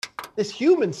this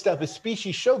human stuff is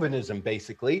species chauvinism,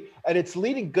 basically, and it's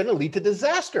going to lead to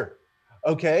disaster.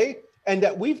 Okay. And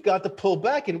that we've got to pull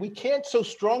back, and we can't so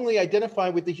strongly identify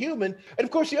with the human. And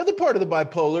of course, the other part of the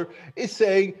bipolar is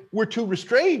saying we're too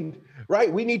restrained,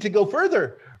 right? We need to go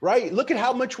further, right? Look at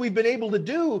how much we've been able to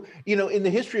do, in the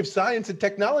history of science and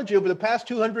technology over the past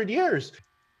 200 years.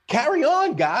 Carry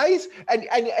on, guys. And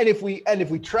if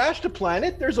we trash the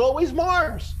planet, there's always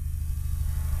Mars.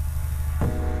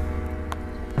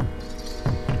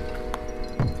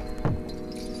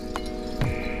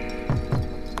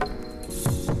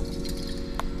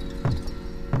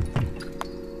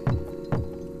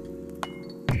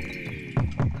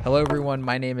 Hello, everyone.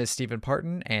 My name is Stephen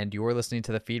Parton, and you're listening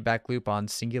to the Feedback Loop on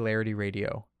Singularity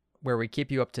Radio, where we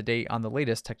keep you up to date on the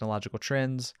latest technological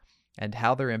trends and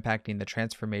how they're impacting the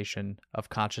transformation of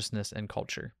consciousness and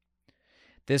culture.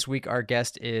 This week, our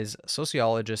guest is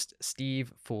sociologist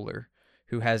Steve Fuller,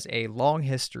 who has a long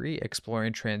history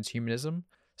exploring transhumanism,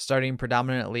 starting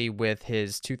predominantly with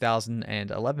his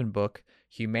 2011 book,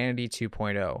 Humanity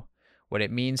 2.0, What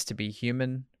It Means to Be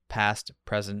Human, Past,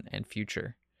 Present, and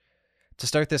Future. To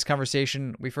start this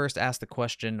conversation, we first asked the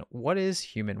question, what is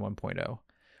Human 1.0?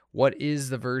 What is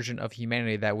the version of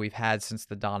humanity that we've had since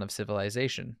the dawn of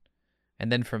civilization?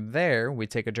 And then from there, we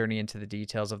take a journey into the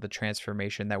details of the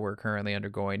transformation that we're currently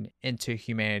undergoing into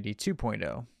Humanity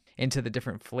 2.0, into the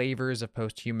different flavors of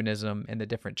post-humanism and the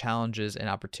different challenges and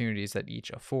opportunities that each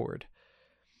afford.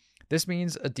 This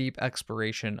means a deep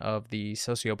exploration of the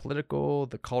socio-political,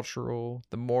 the cultural,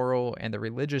 the moral, and the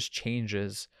religious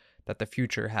changes that the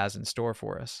future has in store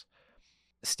for us.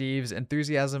 Steve's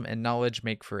enthusiasm and knowledge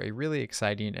make for a really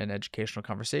exciting and educational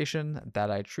conversation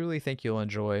that I truly think you'll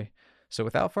enjoy. So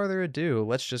without further ado,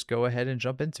 let's just go ahead and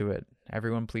jump into it.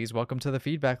 Everyone, please welcome to the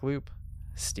Feedback Loop,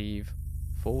 Steve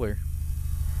Fuller.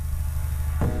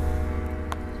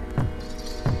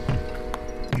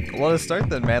 Well, to start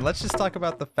then, man, let's just talk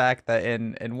about the fact that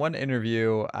in one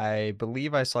interview, I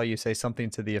believe I saw you say something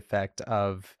to the effect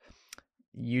of,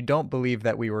 you don't believe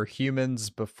that we were humans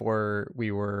before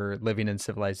we were living in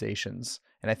civilizations.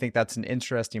 And I think that's an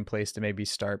interesting place to maybe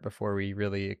start before we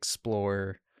really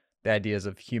explore the ideas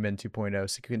of Human 2.0.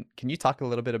 So can you talk a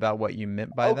little bit about what you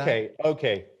meant by that?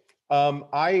 Okay.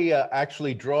 I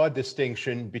actually draw a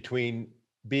distinction between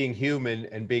being human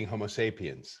and being Homo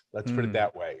sapiens. Let's put it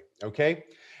that way. Okay.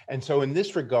 And so in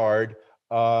this regard,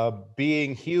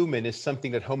 being human is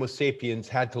something that Homo sapiens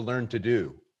had to learn to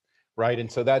do. Right.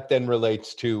 And so that then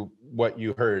relates to what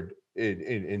you heard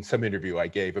in some interview I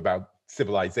gave about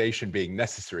civilization being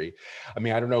necessary. I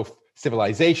mean, I don't know if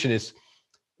civilization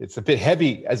it's a bit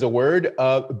heavy as a word,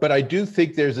 but I do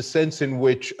think there's a sense in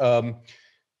which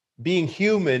being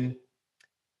human,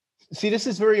 see, this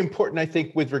is very important, I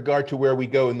think, with regard to where we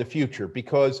go in the future,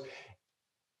 because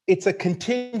it's a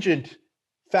contingent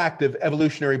fact of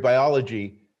evolutionary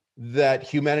biology that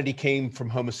humanity came from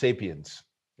Homo sapiens.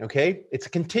 Okay, it's a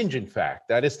contingent fact.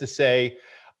 That is to say,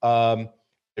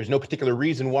 there's no particular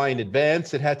reason why in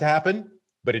advance it had to happen,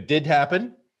 but it did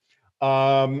happen.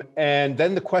 And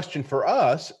then the question for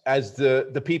us as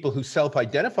the people who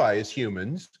self-identify as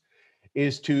humans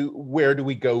is to where do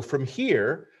we go from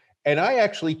here? And I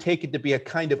actually take it to be a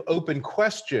kind of open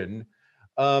question,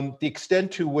 the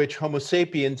extent to which Homo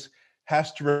sapiens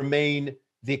has to remain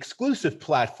the exclusive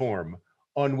platform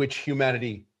on which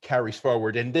humanity carries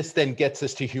forward. And this then gets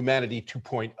us to Humanity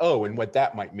 2.0 and what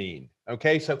that might mean.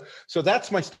 Okay, so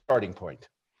that's my starting point.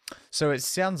 So it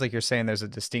sounds like you're saying there's a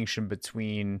distinction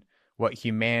between what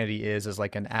humanity is as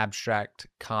like an abstract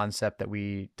concept that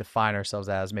we define ourselves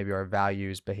as, maybe our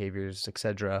values, behaviors,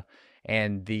 etc.,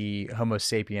 and the Homo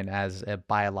sapien as a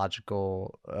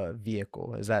biological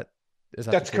vehicle. Is that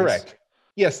that's correct?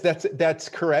 Yes, that's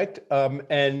correct.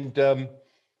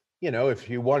 If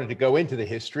you wanted to go into the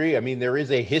history, I mean, there is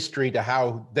a history to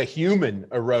how the human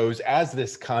arose as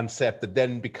this concept that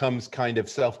then becomes kind of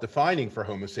self-defining for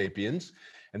Homo sapiens.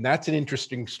 And that's an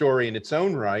interesting story in its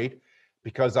own right,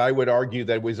 because I would argue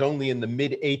that it was only in the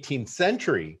mid-18th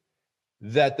century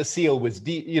that the seal was,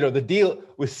 the deal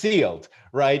was sealed,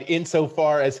 right?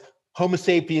 Insofar as Homo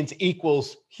sapiens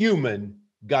equals human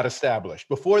got established.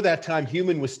 Before that time,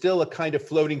 human was still a kind of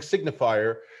floating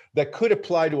signifier that could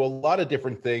apply to a lot of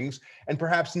different things, and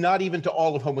perhaps not even to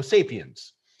all of Homo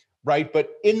sapiens, right?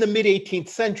 But in the mid-18th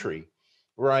century,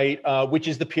 right, which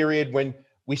is the period when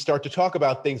we start to talk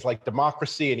about things like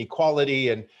democracy and equality,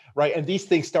 and these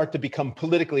things start to become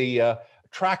politically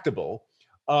tractable,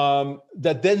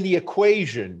 that then the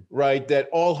equation, right, that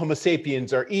all Homo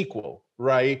sapiens are equal,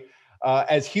 right,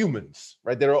 as humans,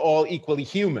 right, that are all equally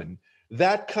human,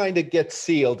 that kind of gets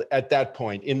sealed at that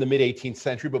point in the mid 18th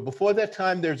century. But before that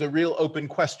time, there's a real open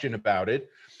question about it.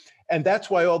 And that's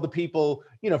why all the people,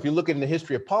 if you look in the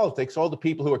history of politics, all the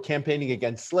people who are campaigning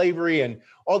against slavery and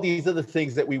all these other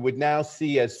things that we would now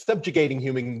see as subjugating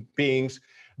human beings,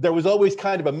 there was always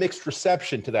kind of a mixed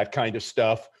reception to that kind of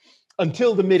stuff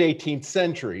until the mid 18th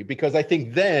century, because I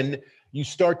think then you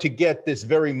start to get this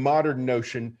very modern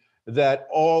notion that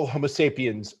all Homo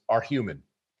sapiens are human,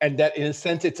 and that in a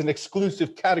sense, it's an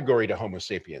exclusive category to Homo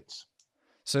sapiens.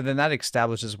 So then that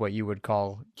establishes what you would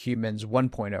call humans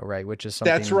 1.0, right? Which is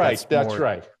something that's right. That's more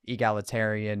right.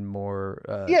 Egalitarian, more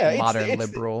modern,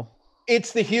 liberal.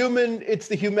 It's the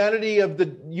humanity of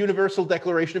the Universal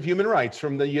Declaration of Human Rights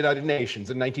from the United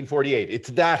Nations in 1948. It's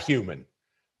that human.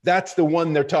 That's the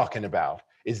one they're talking about.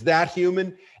 Is that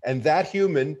human? And that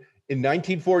human in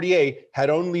 1948 had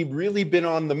only really been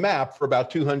on the map for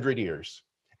about 200 years.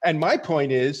 And my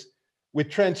point is, with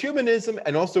transhumanism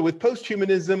and also with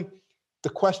posthumanism, the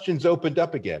questions opened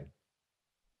up again.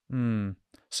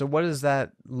 So what does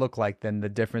that look like then, the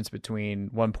difference between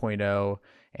 1.0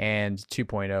 and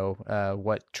 2.0,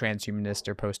 what transhumanists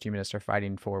or posthumanists are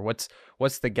fighting for?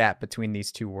 What's the gap between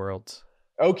these two worlds?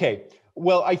 Okay.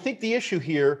 Well, I think the issue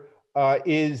here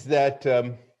is that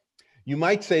you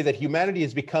might say that humanity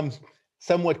has become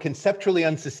somewhat conceptually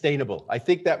unsustainable. I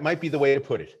think that might be the way to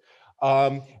put it.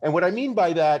 And what I mean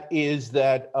by that is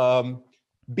that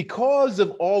because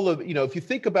of all of, if you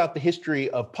think about the history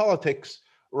of politics,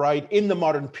 right, in the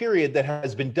modern period that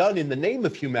has been done in the name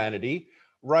of humanity,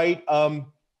 right,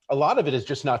 a lot of it has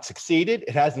just not succeeded.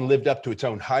 It hasn't lived up to its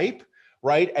own hype,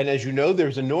 right? And as you know,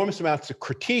 there's enormous amounts of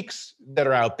critiques that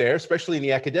are out there, especially in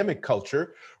the academic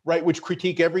culture, right, which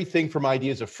critique everything from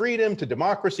ideas of freedom to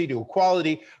democracy to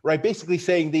equality, right? Basically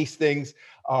saying these things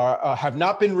have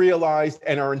not been realized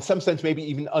and are in some sense maybe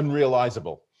even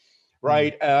unrealizable,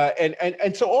 right?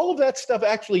 And so all of that stuff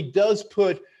actually does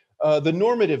put the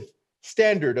normative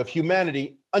standard of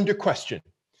humanity under question,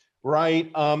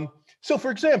 right? So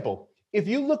for example, if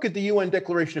you look at the UN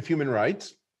Declaration of Human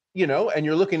Rights, and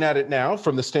you're looking at it now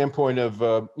from the standpoint of,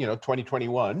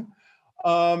 2021,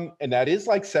 and that is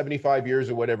like 75 years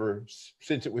or whatever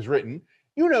since it was written,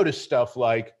 you notice stuff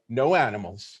like no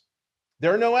animals.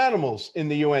 There are no animals in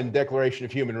the UN Declaration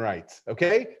of Human Rights,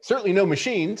 okay? Certainly no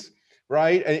machines,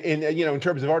 right? In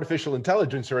terms of artificial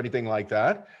intelligence or anything like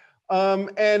that.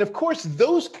 And of course,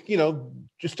 those,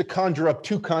 just to conjure up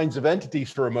two kinds of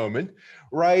entities for a moment,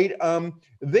 right?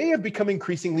 They have become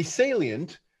increasingly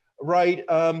salient, right?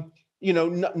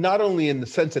 Not only in the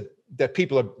sense that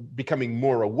people are becoming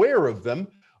more aware of them,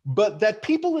 but that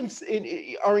people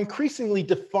are increasingly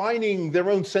defining their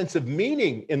own sense of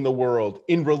meaning in the world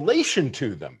in relation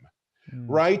to them,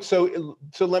 right? So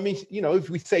let me, if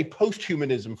we say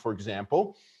posthumanism, for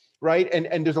example, right?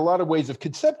 And there's a lot of ways of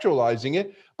conceptualizing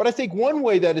it, but I think one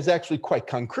way that is actually quite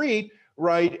concrete,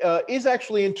 right, is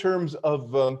actually in terms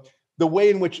of the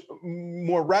way in which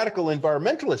more radical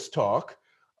environmentalists talk,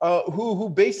 who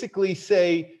basically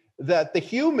say that the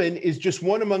human is just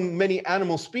one among many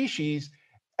animal species.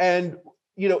 And,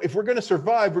 if we're going to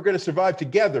survive, we're going to survive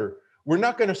together. We're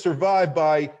not going to survive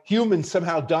by humans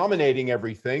somehow dominating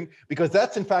everything, because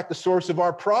that's in fact the source of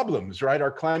our problems, right? Our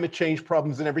climate change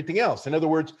problems and everything else. In other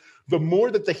words, the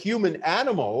more that the human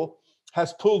animal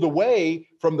has pulled away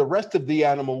from the rest of the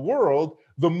animal world,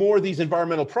 the more these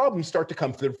environmental problems start to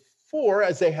come to the fore,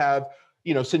 as they have,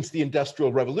 since the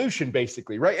Industrial Revolution,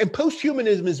 basically, right? And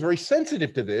posthumanism is very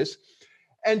sensitive to this.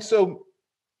 And so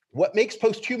what makes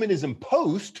posthumanism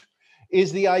post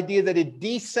is the idea that it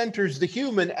decenters the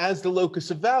human as the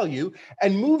locus of value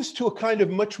and moves to a kind of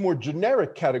much more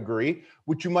generic category,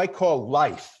 which you might call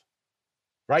life,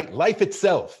 right? Life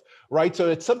itself, right? So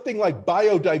it's something like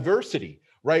biodiversity,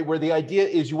 right? Where the idea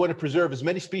is you want to preserve as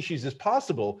many species as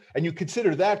possible, and you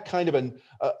consider that kind of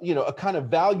a kind of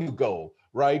value goal,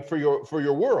 right? For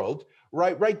your world,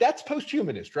 right? That's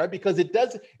posthumanist, right? Because it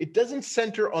doesn't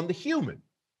center on the human.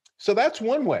 So that's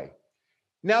one way.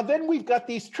 Now, then we've got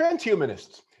these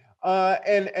transhumanists,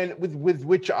 and with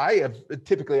which I have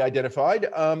typically identified,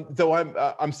 though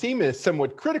I'm seen as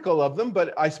somewhat critical of them,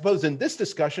 but I suppose in this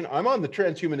discussion, I'm on the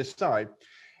transhumanist side.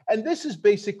 And this is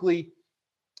basically,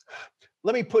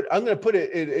 I'm going to put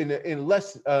it in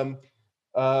less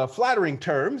flattering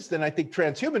terms than I think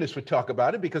transhumanists would talk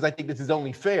about it, because I think this is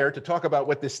only fair to talk about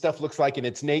what this stuff looks like in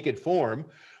its naked form,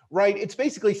 right? It's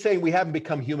basically saying we haven't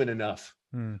become human enough.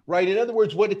 Right. In other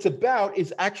words, what it's about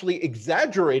is actually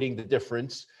exaggerating the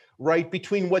difference, right,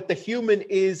 between what the human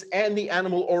is and the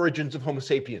animal origins of Homo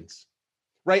sapiens.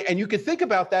 Right. And you can think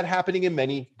about that happening in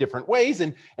many different ways.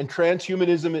 And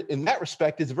transhumanism in that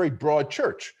respect is a very broad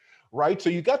church. right? So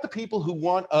you got the people who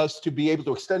want us to be able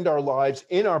to extend our lives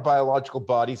in our biological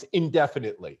bodies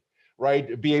indefinitely,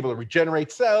 right? Be able to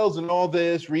regenerate cells and all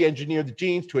this, re-engineer the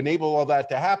genes to enable all that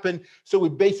to happen. So we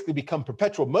basically become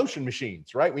perpetual motion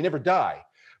machines, right? We never die,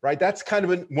 right? That's kind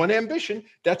of one ambition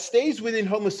that stays within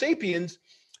Homo sapiens,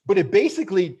 but it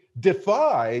basically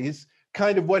defies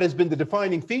kind of what has been the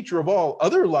defining feature of all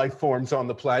other life forms on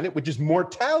the planet, which is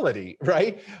mortality,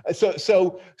 right?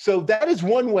 So that is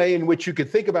one way in which you could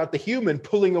think about the human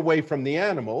pulling away from the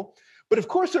animal. But of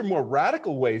course, there are more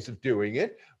radical ways of doing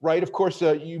it, right? Of course,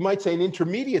 you might say an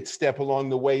intermediate step along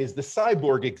the way is the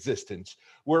cyborg existence,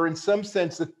 where in some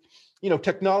sense that,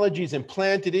 technology is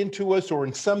implanted into us, or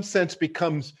in some sense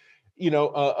becomes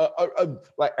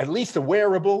like at least a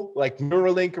wearable, like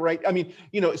Neuralink, right? I mean,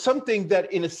 something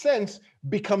that in a sense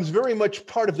becomes very much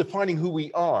part of defining who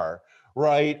we are,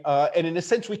 right? And in a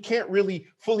sense, we can't really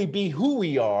fully be who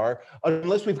we are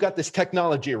unless we've got this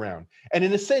technology around. And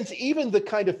in a sense, even the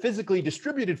kind of physically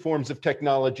distributed forms of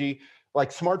technology, like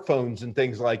smartphones and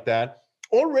things like that,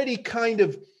 already kind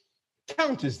of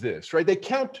count as this, right? They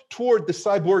count toward the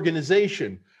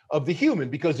cyborganization of the human,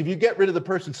 because if you get rid of the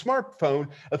person's smartphone,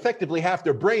 effectively half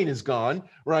their brain is gone,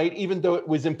 right? Even though it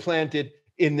was implanted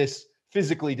in this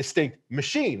physically distinct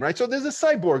machine, right? So there's a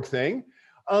cyborg thing.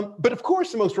 But of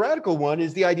course, the most radical one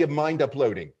is the idea of mind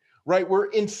uploading, right? Where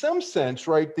in some sense,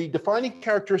 right, the defining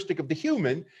characteristic of the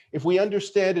human, if we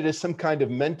understand it as some kind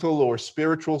of mental or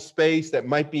spiritual space that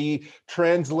might be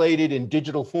translated in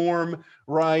digital form,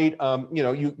 right?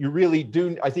 You really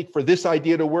do, I think for this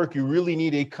idea to work, you really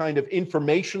need a kind of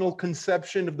informational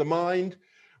conception of the mind,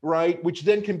 right? Which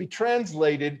then can be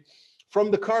translated from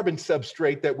the carbon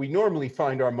substrate that we normally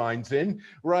find our minds in,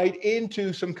 right,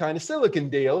 into some kind of silicon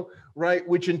deal, right,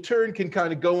 which in turn can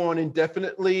kind of go on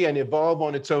indefinitely and evolve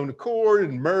on its own accord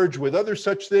and merge with other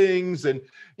such things, and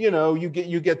you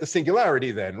get the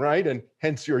singularity then, right, and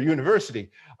hence your university,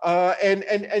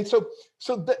 and so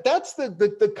that's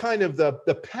the kind of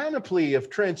the panoply of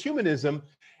transhumanism.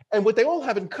 And what they all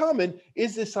have in common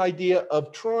is this idea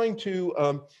of trying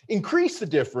to increase the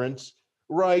difference,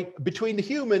 right, between the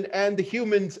human and the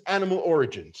human's animal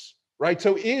origins, right?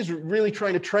 So it is really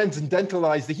trying to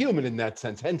transcendentalize the human in that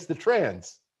sense, hence the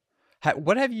trans.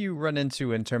 What have you run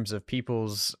into in terms of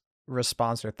people's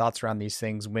response or thoughts around these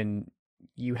things when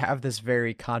you have this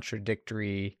very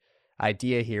contradictory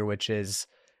idea here, which is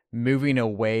moving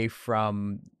away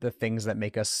from the things that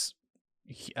make us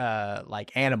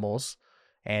like animals,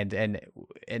 and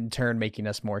in turn making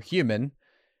us more human,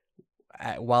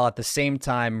 while at the same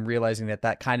time realizing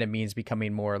that kind of means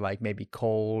becoming more like maybe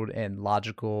cold and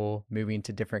logical, moving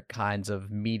to different kinds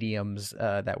of mediums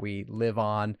that we live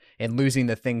on, and losing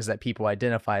the things that people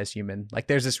identify as human. Like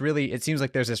it seems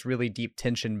like there's this really deep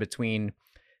tension between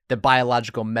the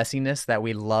biological messiness that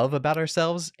we love about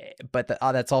ourselves, but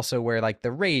that's also where like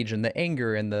the rage and the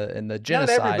anger and the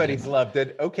genocide. Not everybody's loved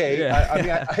it. Okay.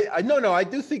 Yeah. I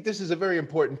do think this is a very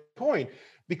important point,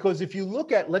 because if you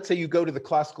look at, let's say you go to the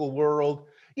classical world,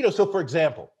 so for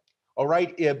example, all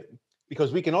right,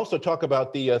 because we can also talk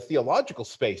about the theological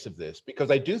space of this,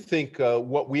 because I do think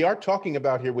what we are talking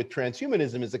about here with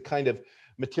transhumanism is a kind of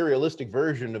materialistic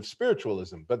version of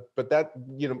spiritualism, but that,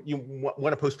 you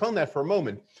want to postpone that for a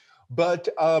moment. But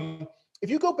if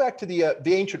you go back to the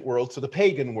ancient world, so the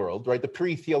pagan world, right, the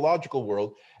pre-theological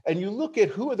world, and you look at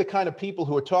who are the kind of people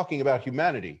who are talking about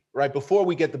humanity, right, before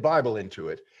we get the Bible into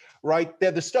it, right,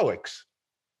 they're the Stoics,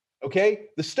 okay?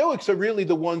 The Stoics are really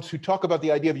the ones who talk about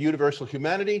the idea of universal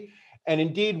humanity. And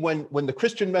indeed, when the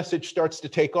Christian message starts to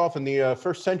take off in the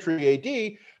first century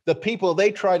AD, the people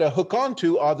they try to hook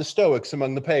onto are the Stoics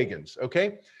among the pagans,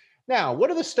 okay? Now,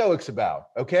 what are the Stoics about,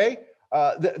 okay?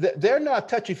 They're not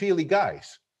touchy-feely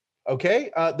guys, okay?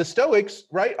 The Stoics,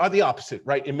 right, are the opposite,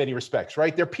 right, in many respects,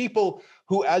 right? They're people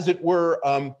who, as it were,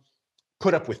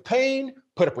 put up with pain,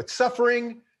 put up with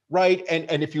suffering, right?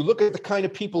 And if you look at the kind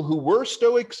of people who were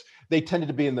Stoics, they tended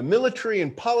to be in the military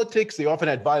and politics. They often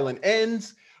had violent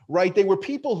ends, right? They were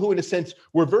people who, in a sense,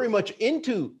 were very much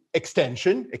into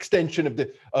extension of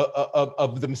the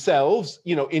of themselves,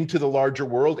 into the larger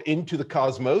world, into the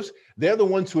cosmos. They're the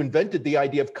ones who invented the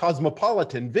idea of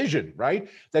cosmopolitan vision, right?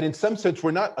 That in some sense,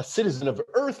 we're not a citizen of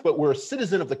Earth, but we're a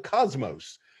citizen of the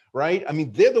cosmos, right? I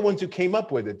mean, they're the ones who came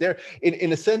up with it. They're,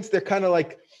 in a sense, they're kind of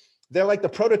like, they're like the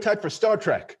prototype for Star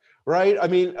Trek, right? I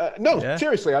mean,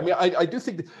 seriously. I mean, I do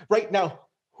think that right now,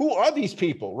 who are these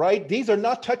people, right? These are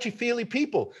not touchy-feely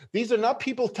people. These are not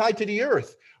people tied to the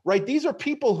earth, right? These are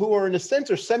people who are, in a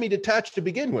sense, are semi-detached to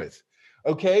begin with,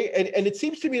 okay? And it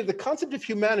seems to me that the concept of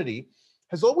humanity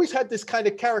has always had this kind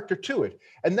of character to it.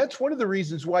 And that's one of the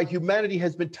reasons why humanity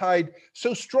has been tied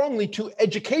so strongly to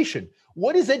education.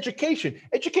 What is education?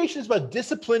 Education is about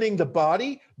disciplining the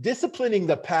body, disciplining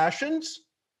the passions,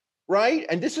 right?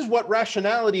 And this is what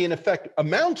rationality in effect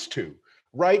amounts to,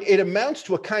 right? It amounts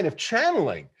to a kind of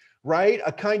channeling, right?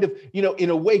 A kind of, in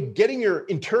a way, getting your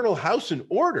internal house in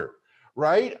order,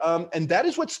 right? And that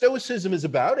is what Stoicism is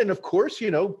about. And of course,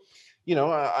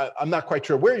 I'm not quite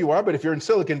sure where you are, but if you're in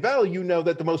Silicon Valley, you know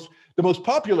that the most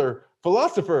popular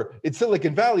philosopher in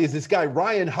Silicon Valley is this guy,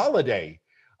 Ryan Holiday.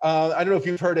 I don't know if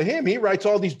you've heard of him. He writes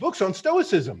all these books on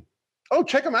Stoicism. Oh,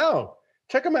 check him out.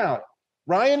 Check him out.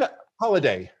 Ryan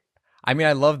Holiday. I mean,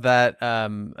 I love that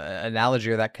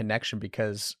analogy or that connection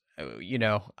because,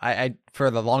 I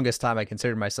for the longest time, I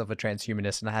considered myself a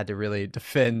transhumanist and I had to really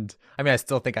defend. I mean, I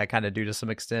still think I kind of do to some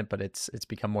extent, but it's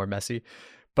become more messy.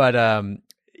 But I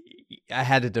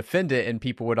had to defend it, and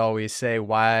people would always say,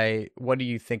 what do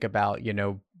you think about,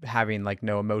 having like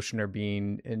no emotion or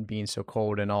being so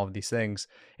cold and all of these things?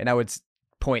 And I would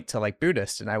point to like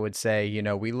Buddhists, and I would say,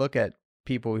 we look at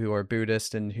people who are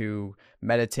Buddhist and who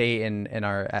meditate and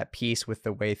are at peace with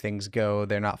the way things go.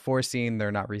 They're not forcing,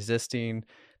 they're not resisting,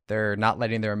 they're not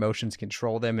letting their emotions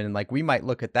control them. And like, we might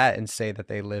look at that and say that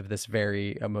they live this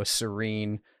very most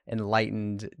serene,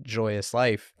 enlightened, joyous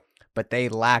life, but they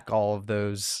lack all of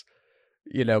those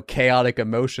chaotic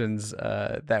emotions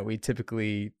that we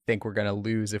typically think we're going to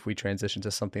lose if we transition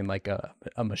to something like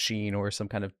a machine or some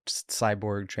kind of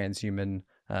cyborg transhuman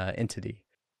entity.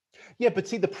 Yeah, but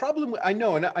see, the problem, I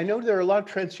know there are a lot of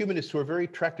transhumanists who are very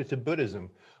attracted to Buddhism,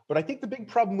 but I think the big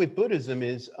problem with Buddhism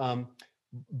is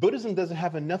Buddhism doesn't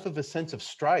have enough of a sense of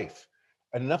strife,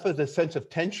 enough of a sense of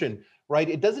tension, right?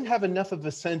 It doesn't have enough of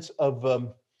a sense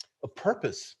of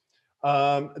purpose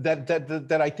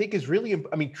that I think is really,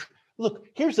 look,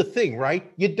 here's the thing,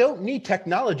 right? You don't need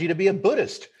technology to be a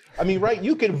Buddhist. Right?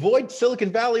 You can avoid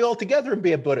Silicon Valley altogether and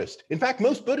be a Buddhist. In fact,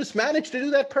 most Buddhists manage to do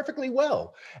that perfectly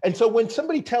well. And so when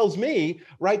somebody tells me,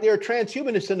 right, they're a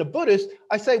transhumanist and a Buddhist,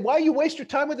 I say, why you waste your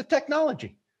time with the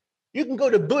technology? You can go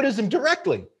to Buddhism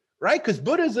directly, right? Because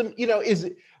Buddhism,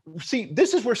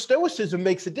 this is where Stoicism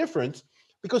makes a difference,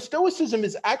 because Stoicism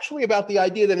is actually about the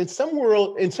idea that in some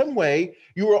way,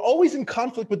 you are always in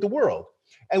conflict with the world.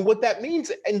 And what that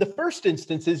means in the first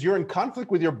instance is you're in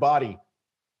conflict with your body.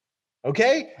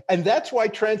 Okay. And that's why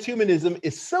transhumanism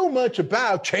is so much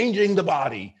about changing the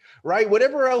body, right?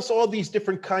 Whatever else all these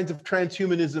different kinds of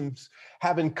transhumanisms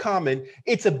have in common,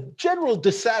 it's a general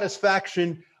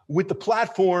dissatisfaction with the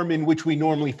platform in which we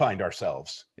normally find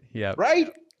ourselves. Yeah.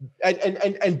 Right.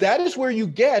 And that is where you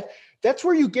get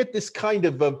this kind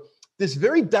of this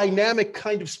very dynamic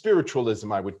kind of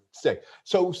spiritualism, I would say.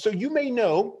 So you may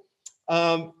know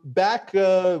back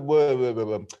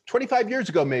 25 years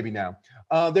ago, maybe now,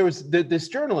 there was this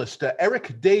journalist,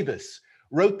 Eric Davis,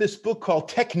 wrote this book called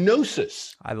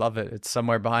Technosis. I love it. It's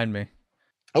somewhere behind me.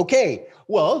 Okay,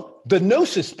 well, the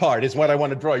gnosis part is what I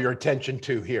want to draw your attention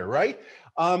to here, right?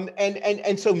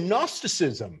 And so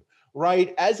Gnosticism,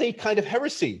 right, as a kind of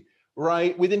heresy,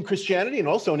 right, within Christianity and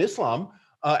also in Islam,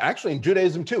 actually in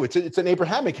Judaism too, it's an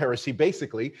Abrahamic heresy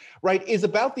basically, right, is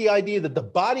about the idea that the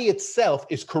body itself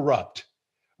is corrupt.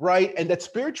 Right. And that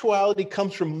spirituality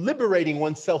comes from liberating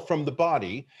oneself from the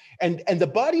body. And the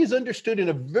body is understood in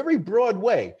a very broad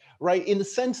way, right? In the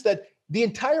sense that the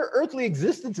entire earthly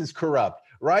existence is corrupt,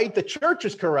 right? The church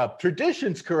is corrupt,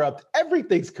 tradition's corrupt,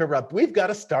 everything's corrupt. We've got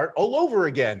to start all over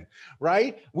again,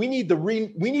 right? We need to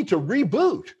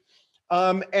reboot.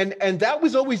 And that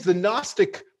was always the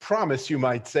Gnostic promise, you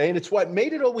might say. And it's what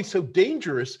made it always so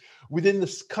dangerous within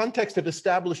this context of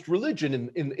established religion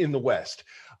in the West.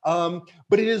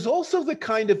 But it is also the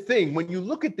kind of thing, when you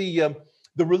look at the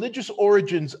religious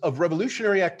origins of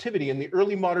revolutionary activity in the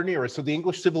early modern era, so the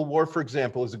English Civil War, for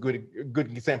example, is a good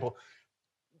example.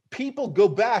 People go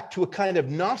back to a kind of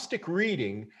Gnostic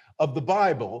reading of the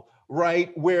Bible,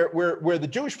 right, where the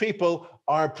Jewish people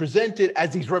are presented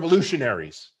as these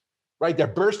revolutionaries, right? They're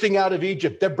bursting out of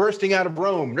Egypt, they're bursting out of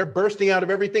Rome, they're bursting out of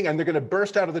everything, and they're going to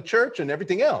burst out of the church and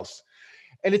everything else.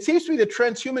 And it seems to me that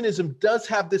transhumanism does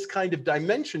have this kind of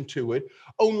dimension to it,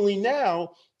 only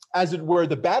now, as it were,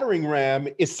 the battering ram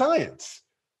is science,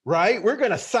 right? We're going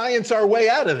to science our way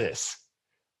out of this,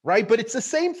 right? But it's the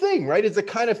same thing, right? It's a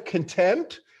kind of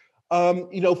contempt,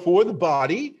 for the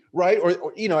body, right?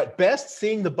 Or at best,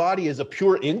 seeing the body as a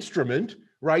pure instrument,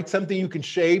 right? Something you can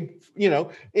shape,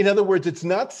 in other words, it's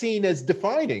not seen as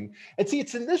defining. And see,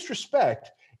 it's in this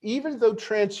respect, even though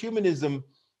transhumanism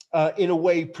in a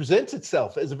way presents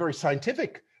itself as a very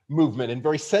scientific movement and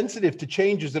very sensitive to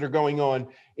changes that are going on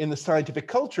in the scientific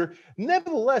culture.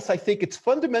 Nevertheless, I think its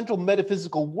fundamental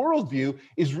metaphysical worldview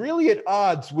is really at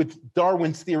odds with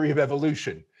Darwin's theory of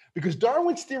evolution, because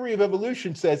Darwin's theory of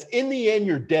evolution says, in the end,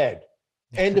 you're dead.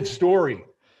 End of story.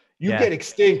 You get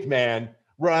extinct, man,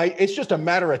 right? It's just a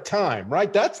matter of time,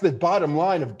 right? That's the bottom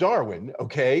line of Darwin,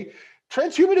 okay?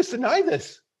 Transhumanists deny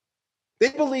this. They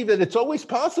believe that it's always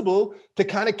possible to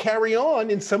kind of carry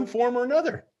on in some form or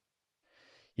another.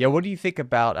 Yeah, what do you think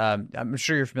about? I'm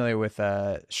sure you're familiar with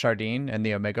Chardin and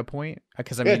the Omega Point,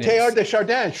 because I Yeah, mean, Teilhard de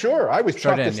Chardin, sure. I was taught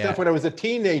Chardin, this stuff when I was a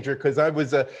teenager because I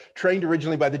was trained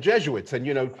originally by the Jesuits. And,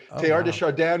 Teilhard de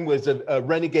Chardin was a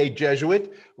renegade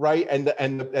Jesuit, right? And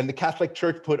the Catholic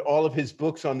Church put all of his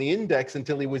books on the index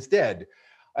until he was dead.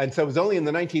 And so it was only in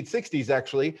the 1960s,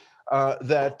 actually,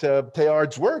 that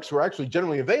Teilhard's works were actually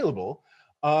generally available.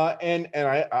 And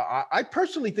I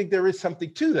personally think there is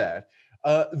something to that.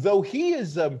 Though he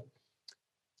is,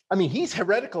 he's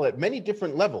heretical at many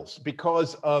different levels,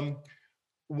 because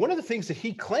one of the things that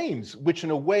he claims, which in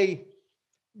a way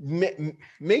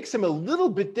makes him a little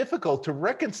bit difficult to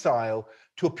reconcile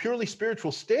to a purely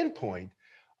spiritual standpoint,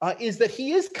 is that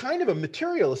he is kind of a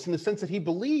materialist, in the sense that he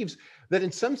believes that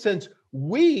in some sense,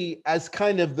 we as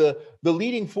kind of the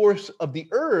leading force of the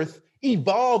earth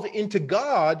evolve into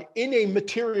God in a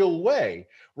material way,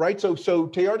 right? So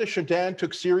Teilhard de Chardin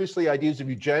took seriously ideas of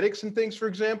eugenics and things, for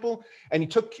example, and he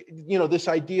took, this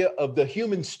idea of the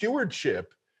human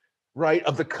stewardship, right,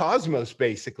 of the cosmos,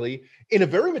 basically, in a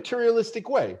very materialistic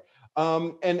way.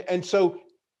 And so,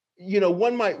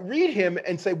 one might read him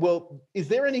and say, well, is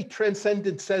there any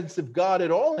transcendent sense of God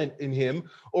at all in him?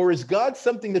 Or is God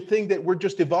something, the thing that we're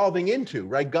just evolving into,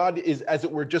 right? God is, as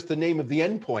it were, just the name of the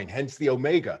endpoint, hence the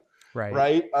Omega,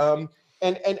 right?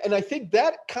 And I think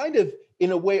that kind of,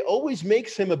 in a way, always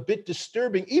makes him a bit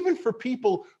disturbing, even for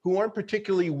people who aren't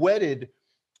particularly wedded,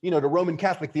 to Roman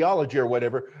Catholic theology or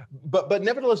whatever, but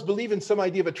nevertheless believe in some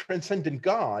idea of a transcendent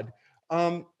God.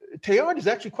 Teilhard is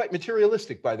actually quite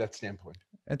materialistic by that standpoint.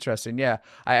 Interesting. Yeah,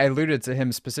 I alluded to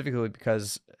him specifically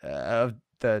because of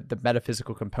the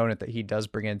metaphysical component that he does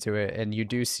bring into it, and you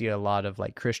do see a lot of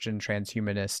like Christian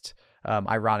transhumanist.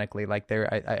 Ironically, like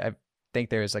I think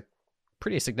there is a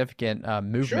pretty significant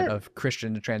movement of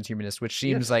Christian transhumanists, which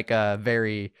seems like a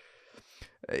very.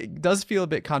 It does feel a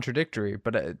bit contradictory,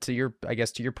 but to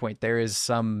your point, there is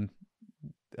some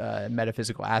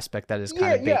metaphysical aspect that is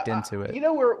kind of baked into it.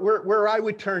 Where I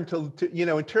would turn to,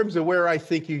 in terms of where I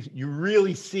think you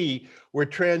really see where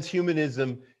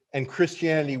transhumanism and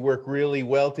Christianity work really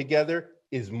well together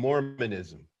is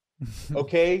Mormonism.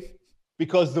 Okay?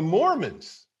 Because the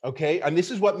Mormons, okay, and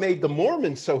this is what made the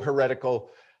Mormons so heretical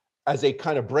as a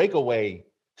kind of breakaway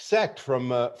sect from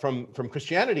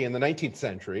Christianity in the 19th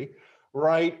century,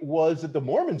 right, was that the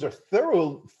Mormons are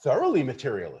thoroughly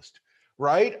materialist,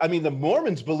 right? I mean, the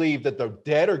Mormons believe that the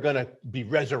dead are going to be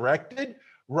resurrected,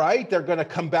 right? They're going to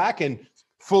come back in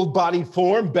full-bodied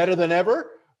form, better than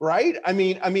ever, right? I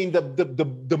mean,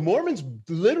 the Mormons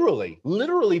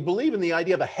literally believe in the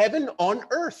idea of a heaven on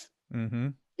earth. Mm-hmm.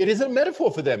 It is a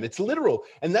metaphor for them. It's literal,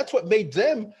 and that's what made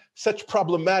them such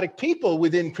problematic people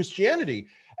within Christianity.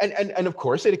 And of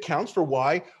course, it accounts for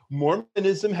why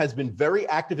Mormonism has been very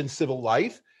active in civil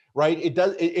life, right? It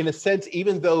does, in a sense,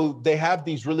 even though they have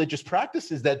these religious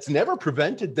practices, that's never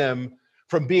prevented them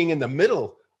from being in the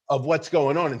middle of what's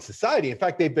going on in society. In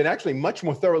fact, they've been actually much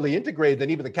more thoroughly integrated than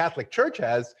even the Catholic Church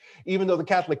has, even though the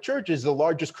Catholic Church is the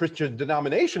largest Christian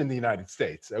denomination in the United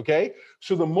States, okay?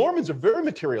 So the Mormons are very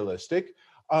materialistic,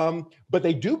 but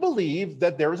they do believe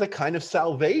that there is a kind of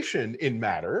salvation in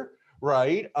matter,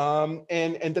 right?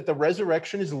 And that the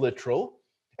resurrection is literal.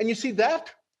 And you see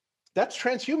that's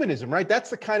transhumanism, right?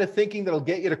 That's the kind of thinking that'll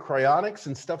get you to cryonics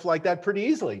and stuff like that pretty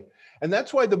easily. And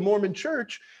that's why the Mormon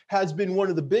Church has been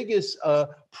one of the biggest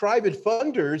private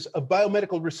funders of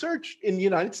biomedical research in the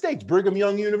United States, Brigham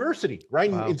Young University,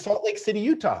 right? Wow. In Salt Lake City,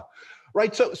 Utah,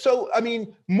 right? So I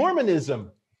mean,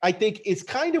 Mormonism, I think, is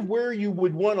kind of where you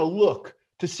would want to look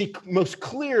to see most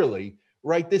clearly,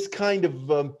 right, this kind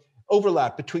of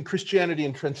overlap between Christianity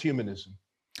and transhumanism.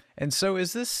 And so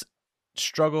is this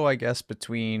struggle, I guess,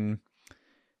 between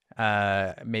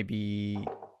maybe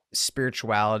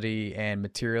spirituality and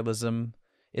materialism,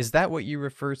 is that what you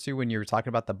refer to when you were talking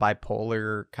about the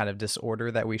bipolar kind of disorder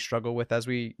that we struggle with as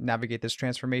we navigate this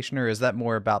transformation? Or is that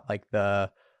more about like the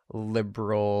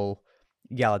liberal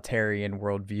egalitarian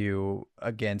worldview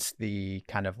against the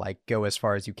kind of like go as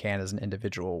far as you can as an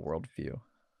individual worldview?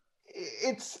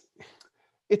 It's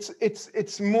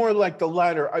more like the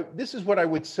latter. This is what I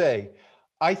would say.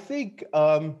 I think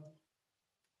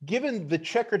given the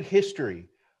checkered history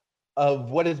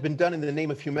of what has been done in the name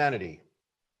of humanity,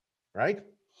 right?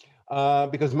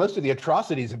 because most of the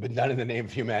atrocities have been done in the name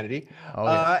of humanity. Oh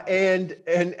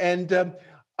yeah.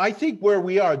 I think where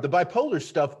we are, the bipolar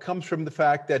stuff comes from the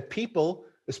fact that people,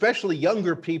 especially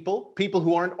younger people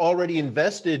who aren't already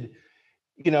invested,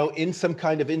 in some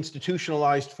kind of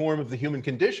institutionalized form of the human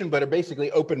condition, but are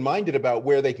basically open-minded about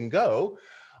where they can go,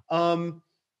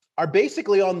 are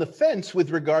basically on the fence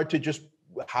with regard to just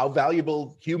how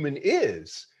valuable human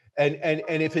is. And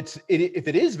if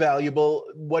it is valuable,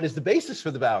 what is the basis for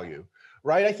the value?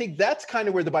 Right. I think that's kind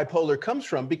of where the bipolar comes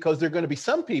from, because there are going to be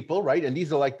some people, right? And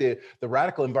these are like the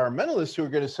radical environmentalists who are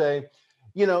going to say,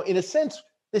 in a sense,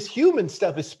 this human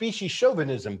stuff is species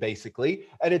chauvinism, basically,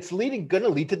 and it's going to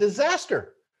lead to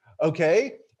disaster.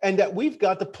 Okay. And that we've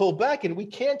got to pull back, and we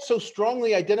can't so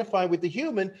strongly identify with the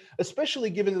human,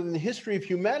 especially given that in the history of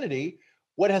humanity,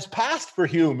 what has passed for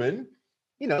human,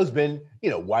 has been,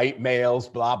 white males,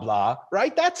 blah, blah,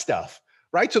 right? That stuff,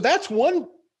 right? So that's one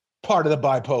part of the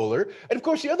bipolar. And of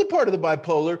course, the other part of the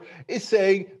bipolar is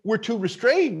saying we're too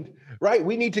restrained, right?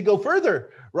 We need to go further,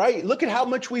 right? Look at how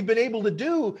much we've been able to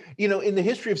do, in the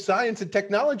history of science and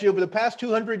technology over the past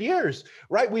 200 years,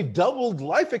 right? We've doubled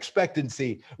life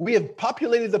expectancy. We have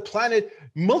populated the planet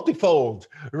multifold,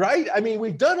 right? I mean,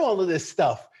 we've done all of this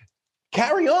stuff.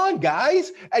 Carry on,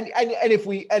 guys. And if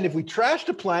we trash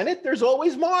the planet, there's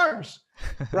always Mars,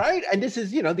 right? And this is,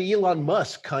 the Elon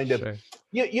Musk kind of,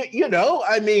 Sure.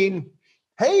 I mean,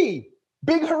 hey,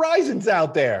 big horizons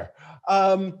out there.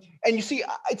 And you see,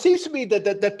 it seems to me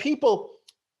that people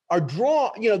are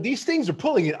drawn, these things are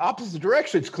pulling in opposite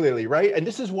directions clearly, right? And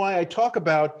this is why I talk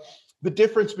about the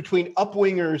difference between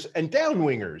upwingers and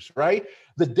downwingers, right?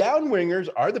 The downwingers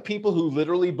are the people who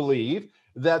literally believe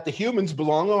that the humans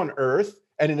belong on Earth.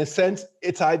 And in a sense,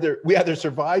 we either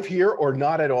survive here or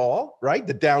not at all, right?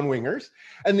 The downwingers.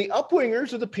 And the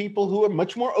upwingers are the people who are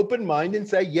much more open-minded and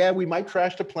say, yeah, we might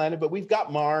trash the planet, but we've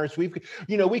got Mars. We can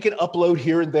upload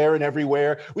here and there and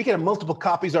everywhere. We can have multiple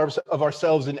copies of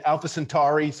ourselves in Alpha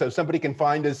Centauri, so somebody can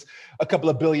find us a couple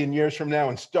of billion years from now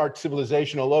and start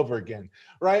civilization all over again,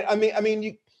 right?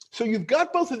 So you've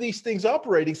got both of these things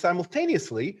operating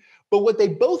simultaneously, but what they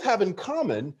both have in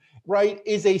common, right,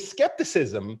 is a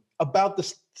skepticism about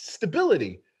the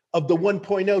stability of the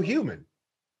 1.0 human,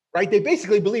 right? They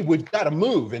basically believe we've got to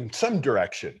move in some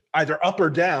direction, either up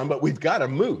or down, but we've got to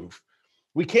move.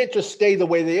 We can't just stay the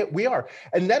way we are.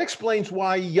 And that explains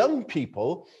why young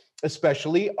people,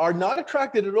 especially, are not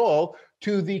attracted at all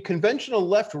to the conventional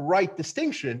left-right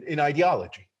distinction in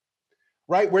ideology,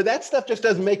 right? Where that stuff just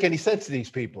doesn't make any sense to these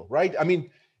people, right? I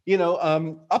mean,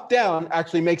 up-down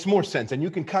actually makes more sense. And you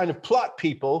can kind of plot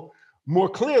people more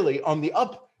clearly on the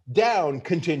up-down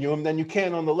continuum than you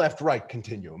can on the left-right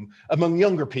continuum among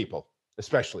younger people,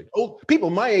 especially. Old people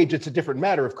my age, it's a different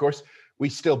matter, of course. We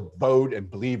still vote and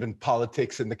believe in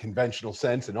politics in the conventional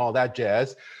sense and all that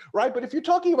jazz, right? But if you're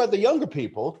talking about the younger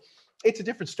people, it's a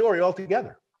different story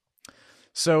altogether.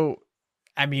 So,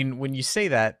 I mean, when you say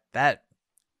that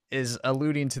is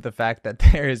alluding to the fact that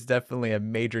there is definitely a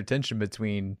major tension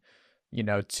between,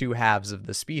 two halves of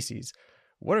the species.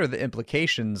 What are the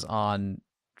implications on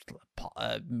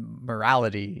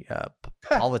morality,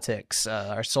 politics,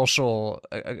 our social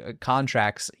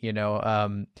contracts?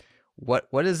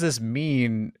 What does this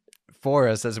mean for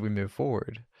us as we move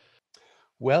forward?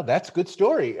 Well, that's a good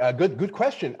story. Good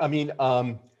question. I mean,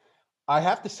 I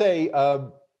have to say,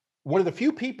 one of the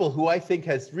few people who I think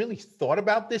has really thought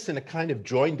about this in a kind of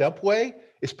joined up way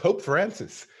is Pope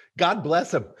Francis. God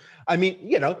bless him. I mean,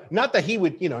 not that he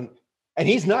would, and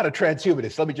he's not a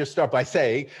transhumanist. Let me just start by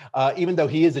saying, even though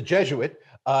he is a Jesuit,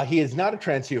 he is not a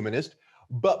transhumanist.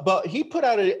 But he put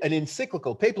out an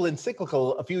encyclical, papal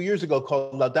encyclical a few years ago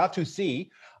called Laudato Si.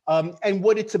 And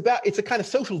what it's about, it's a kind of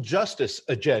social justice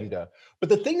agenda. But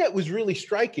the thing that was really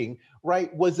striking,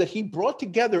 right, was that he brought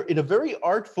together in a very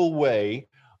artful way,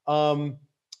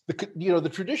 the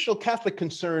traditional Catholic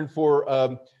concern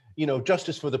for,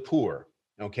 justice for the poor,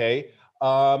 okay,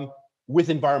 with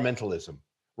environmentalism,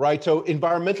 right? So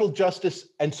environmental justice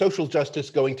and social justice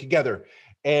going together,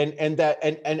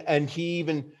 and he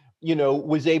even,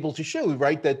 was able to show,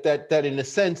 right, that in a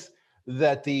sense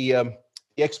that the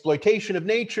exploitation of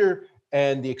nature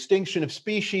and the extinction of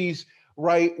species,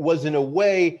 right, was in a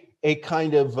way a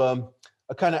kind of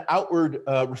outward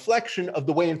reflection of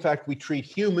the way, in fact, we treat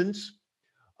humans,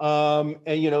 and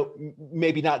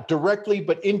maybe not directly,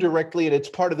 but indirectly, and it's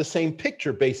part of the same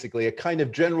picture, basically, a kind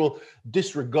of general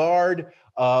disregard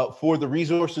for the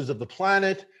resources of the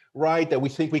planet, right? That we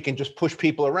think we can just push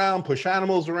people around, push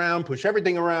animals around, push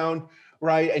everything around,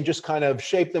 right? And just kind of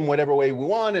shape them whatever way we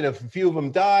want. And if a few of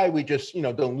them die, we just,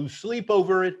 don't lose sleep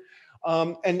over it.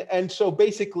 And so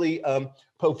basically,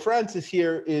 Pope Francis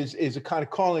here is a kind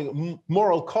of calling,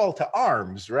 moral call to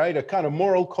arms, right? A kind of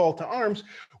moral call to arms,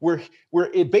 where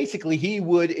basically he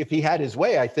would, if he had his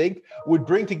way, I think, would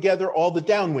bring together all the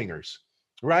downwingers,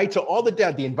 right? So all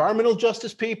the environmental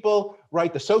justice people,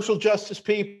 right? The social justice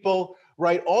people,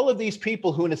 right? All of these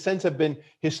people who, in a sense, have been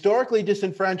historically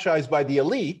disenfranchised by the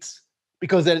elites,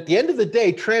 because at the end of the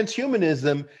day,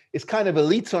 transhumanism is kind of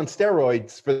elites on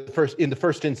steroids in the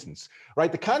first instance,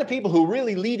 right? The kind of people who are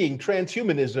really leading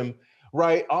transhumanism,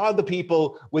 right, are the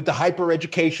people with the hyper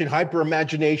education, hyper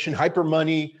imagination, hyper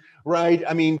money, right?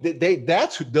 I mean,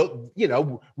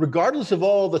 regardless of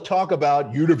all the talk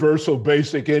about universal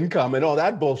basic income and all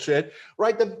that bullshit,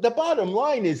 right? The bottom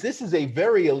line is this is a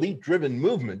very elite driven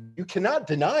movement. You cannot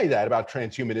deny that about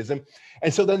transhumanism.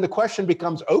 And so then the question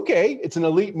becomes, okay, it's an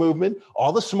elite movement.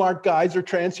 All the smart guys are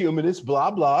transhumanists, blah,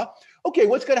 blah. Okay,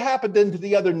 what's going to happen then to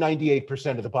the other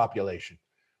 98% of the population,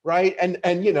 right? And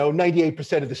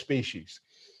 98% of the species.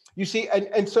 You see,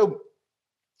 and so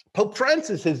Pope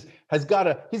Francis he's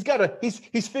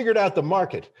figured out the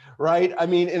market, right? I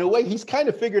mean, in a way, he's kind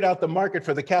of figured out the market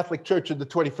for the Catholic Church in the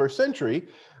 21st century,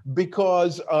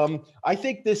 because I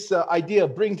think this idea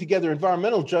of bringing together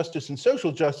environmental justice and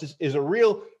social justice is a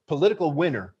real political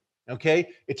winner. Okay,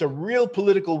 it's a real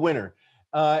political winner,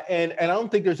 and I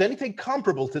don't think there's anything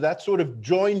comparable to that sort of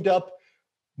joined up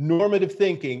normative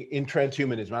thinking in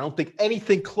transhumanism. I don't think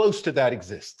anything close to that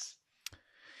exists.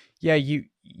 Yeah, you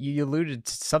alluded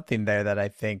to something there that I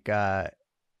think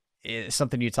is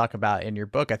something you talk about in your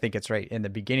book. I think it's right in the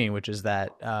beginning, which is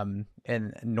that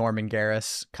in Norman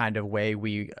Garris kind of way,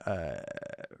 we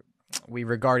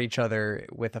regard each other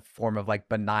with a form of like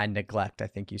benign neglect, I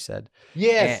think you said.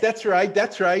 Yes, that's right.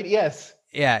 That's right. Yes.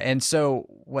 Yeah. And so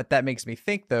what that makes me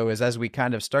think, though, is as we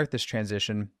kind of start this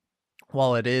transition,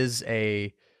 while it is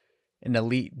an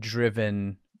elite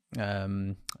driven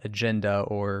agenda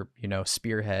or,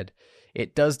 spearhead,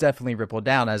 it does definitely ripple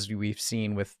down, as we've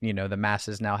seen with, the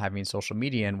masses now having social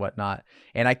media and whatnot.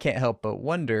 And I can't help but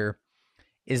wonder,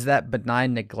 is that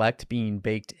benign neglect being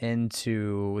baked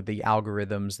into the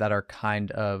algorithms that are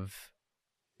kind of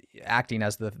acting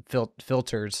as the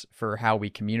filters for how we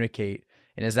communicate?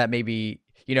 And is that maybe,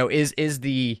 is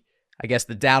the, I guess,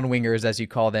 the downwingers, as you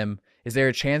call them, is there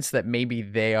a chance that maybe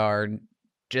they are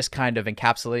just kind of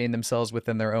encapsulating themselves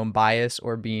within their own bias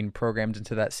or being programmed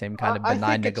into that same kind of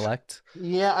benign neglect?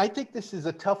 Yeah, I think this is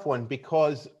a tough one,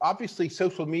 because obviously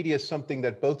social media is something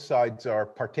that both sides are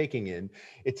partaking in.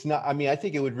 It's not, I mean, I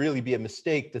think it would really be a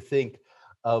mistake to think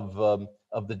of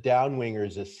the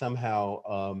downwingers as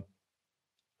somehow,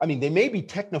 I mean, they may be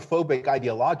technophobic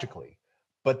ideologically,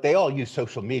 but they all use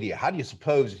social media. How do you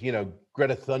suppose,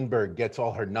 Greta Thunberg gets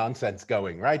all her nonsense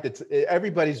going, right?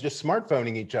 Everybody's just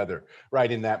smartphoning each other,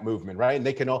 right, in that movement, right? And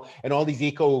they can all these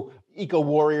eco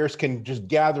warriors can just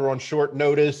gather on short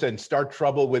notice and start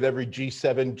trouble with every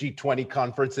G7, G20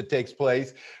 conference that takes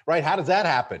place, right? How does that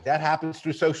happen? That happens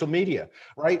through social media,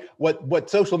 right? What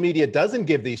social media doesn't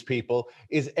give these people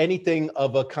is anything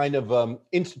of a kind of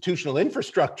institutional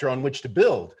infrastructure on which to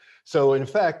build. So in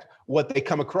fact, what they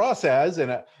come across as,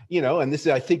 and and this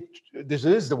is, I think, this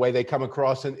is the way they come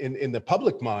across in the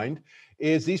public mind,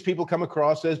 is these people come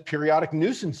across as periodic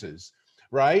nuisances,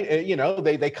 right?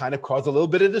 They kind of cause a little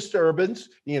bit of disturbance,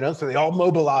 so they all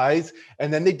mobilize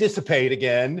and then they dissipate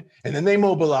again, and then they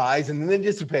mobilize and then they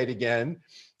dissipate again,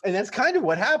 and that's kind of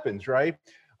what happens, right?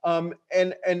 And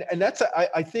that's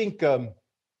I think and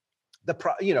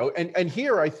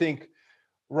here I think,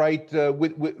 right,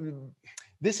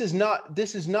 this is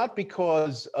not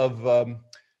because of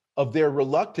their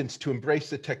reluctance to embrace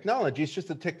the technology. It's just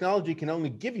the technology can only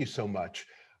give you so much,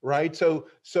 right? So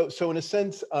in a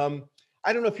sense,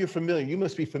 I don't know if you're familiar. You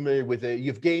must be familiar with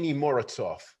Yevgeny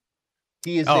Morozov.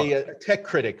 He is a tech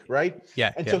critic, right?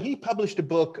 Yeah. And so he published a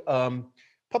book a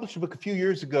few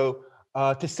years ago,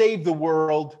 To Save the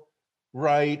World,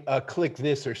 right? Click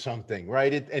this or something,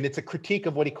 right? And it's a critique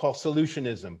of what he calls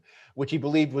solutionism, which he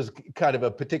believed was kind of a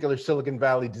particular Silicon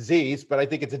Valley disease. But I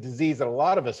think it's a disease that a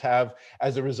lot of us have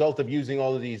as a result of using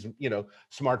all of these,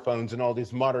 smartphones and all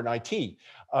this modern IT,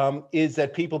 is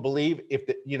that people believe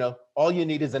all you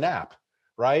need is an app,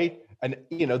 right? And,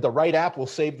 the right app will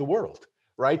save the world,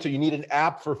 right? So you need an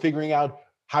app for figuring out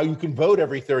how you can vote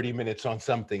every 30 minutes on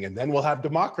something, and then we'll have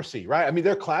democracy, right? I mean,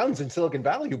 there are clowns in Silicon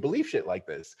Valley who believe shit like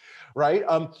this, right?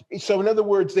 So in other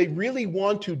words, they really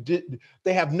want to,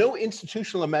 they have no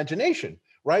institutional imagination,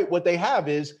 right? What they have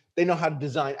is they know how to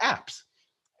design apps.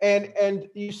 And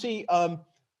you see,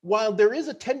 while there is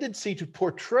a tendency to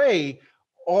portray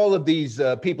all of these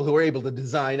people who are able to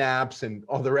design apps and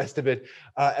all the rest of it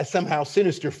as somehow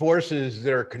sinister forces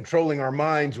that are controlling our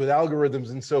minds with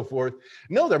algorithms and so forth.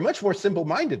 No, they're much more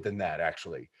simple-minded than that,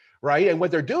 actually, right? And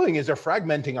what they're doing is they're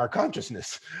fragmenting our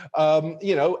consciousness,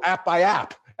 app by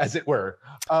app, as it were.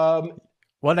 Well,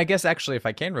 and I guess actually, if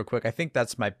I can real quick, I think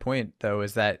that's my point, though,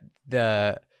 is that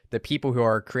the people who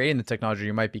are creating the technology,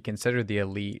 you might be considered the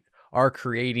elite, are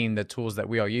creating the tools that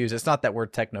we all use. It's not that we're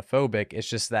technophobic. It's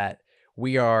just that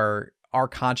our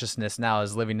consciousness now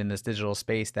is living in this digital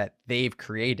space that they've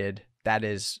created that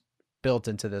is built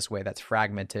into this way that's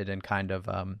fragmented and kind of,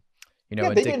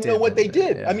 they didn't know what they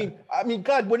did. Yeah. I mean,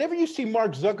 God, whenever you see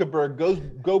Mark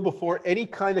Zuckerberg go before any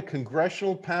kind of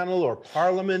congressional panel or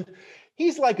parliament,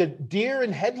 he's like a deer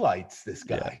in headlights, this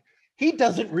guy. Yeah. He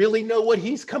doesn't really know what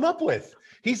he's come up with.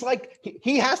 He's like,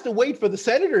 he has to wait for the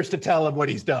senators to tell him what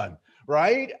he's done.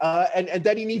 Right. And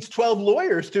then he needs 12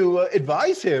 lawyers to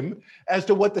advise him as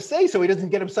to what to say so he doesn't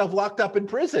get himself locked up in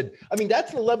prison. I mean,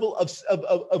 that's the level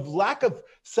of lack of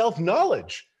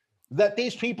self-knowledge that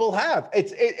these people have.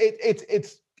 It's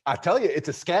I tell you, it's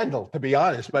a scandal, to be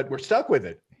honest, but we're stuck with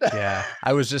it. Yeah.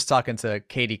 I was just talking to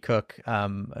Katie Cook,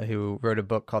 who wrote a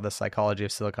book called The Psychology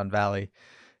of Silicon Valley.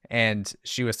 And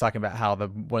she was talking about how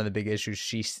one of the big issues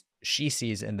she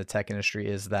sees in the tech industry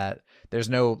is that there's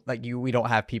no, we don't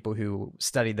have people who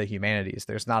study the humanities.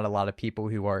 There's not a lot of people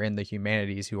who are in the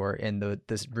humanities who are in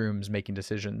this rooms making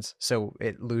decisions. So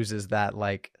it loses that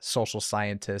social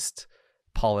scientist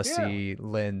policy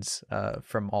lens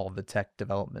from all of the tech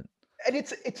development. And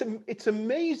it's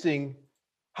amazing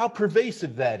how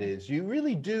pervasive that is. You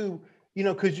really do,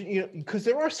 because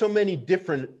there are so many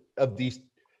different of these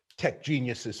tech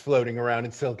geniuses floating around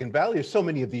in Silicon Valley. There's so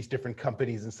many of these different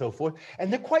companies and so forth,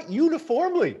 and they're quite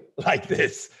uniformly like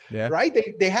this, right?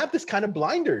 They have this kind of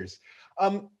blinders,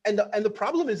 and the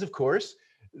problem is, of course,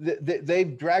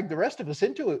 they've dragged the rest of us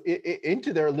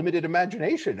into their limited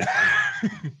imagination.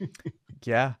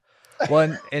 Yeah.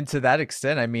 Well, and to that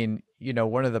extent, I mean,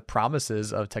 one of the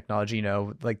promises of technology,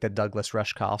 like the Douglas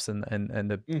Rushkoffs and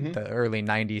the early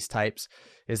 90s types,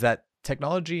 is that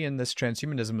technology and this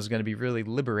transhumanism was going to be really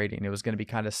liberating. It was going to be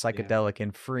kind of psychedelic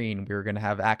and freeing. We were going to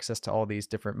have access to all these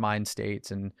different mind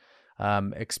states and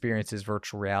experiences,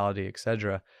 virtual reality,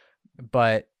 etc.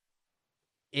 But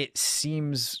it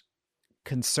seems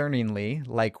concerningly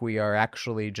like we are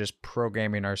actually just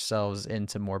programming ourselves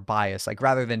into more bias,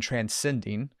 rather than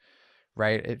transcending,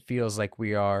 right? It feels like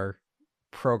we are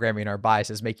programming our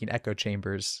biases, making echo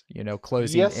chambers,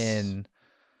 closing in.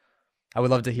 I would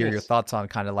love to hear your thoughts on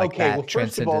kind of that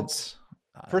transcendence.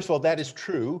 First of all, that is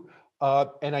true.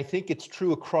 And I think it's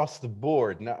true across the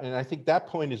board. And I think that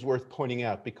point is worth pointing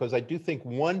out, because I do think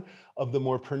one of the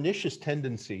more pernicious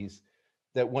tendencies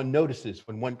that one notices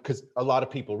because a lot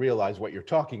of people realize what you're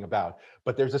talking about,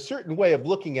 but there's a certain way of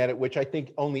looking at it, which I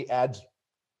think only adds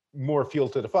more fuel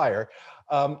to the fire.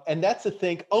 And that's to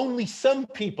think only some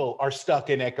people are stuck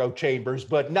in echo chambers,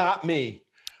 but not me.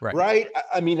 Right.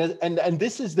 I mean, and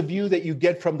this is the view that you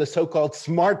get from the so-called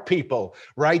smart people,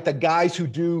 right? The guys who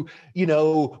do,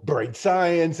 brain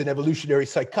science and evolutionary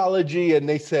psychology. And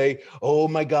they say, oh,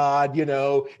 my God,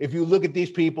 if you look at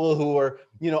these people who are,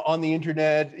 on the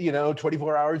internet,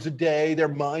 24 hours a day, their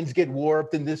minds get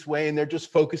warped in this way and they're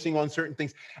just focusing on certain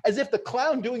things, as if the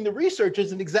clown doing the research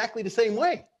isn't exactly the same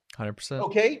way. 100%.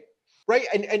 Okay. Right.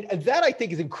 And that I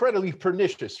think is incredibly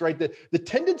pernicious, right? The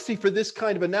tendency for this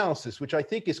kind of analysis, which I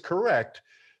think is correct,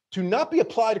 to not be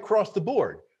applied across the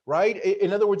board, right?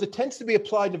 In other words, it tends to be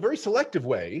applied in a very selective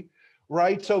way,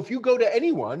 right? So if you go to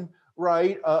anyone,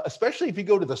 right, especially if you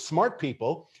go to the smart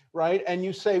people, right, and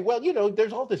you say, well,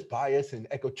 there's all this bias and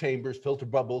echo chambers, filter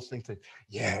bubbles, things like,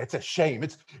 yeah, it's a shame.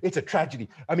 It's a tragedy.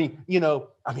 I mean,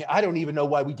 I don't even know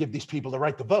why we give these people the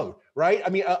right to vote, right? I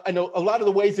mean, I know a lot of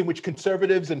the ways in which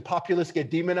conservatives and populists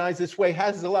get demonized this way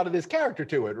has a lot of this character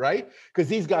to it, right? Because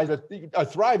these guys are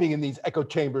thriving in these echo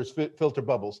chambers, filter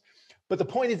bubbles. But the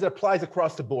point is, it applies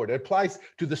across the board. It applies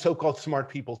to the so-called smart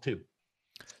people too.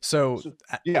 So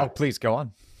yeah. Oh, please go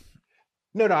on.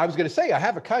 No, I was going to say I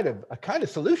have a kind of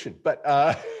solution, but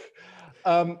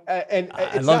and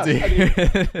I'd love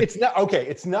to. It's not okay.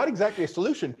 It's not exactly a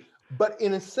solution, but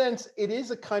in a sense, it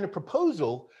is a kind of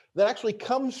proposal that actually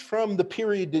comes from the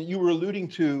period that you were alluding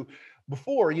to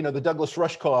before. The Douglas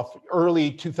Rushkoff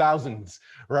early 2000s,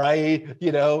 right?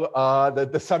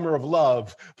 The summer of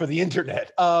love for the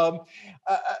internet.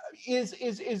 Is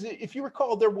if you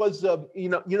recall, there was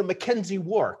Mackenzie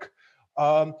Wark.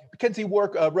 Mackenzie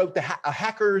Wark wrote a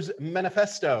Hacker's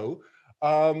Manifesto,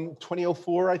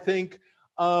 2004, I think.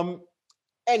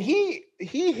 And he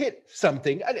hit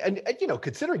something, and you know,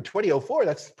 considering 2004,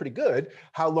 that's pretty good.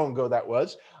 How long ago that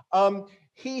was?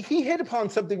 He hit upon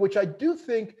something which I do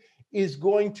think is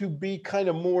going to be kind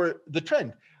of more the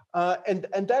trend,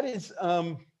 and that is,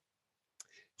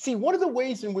 see, one of the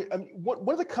ways in which, one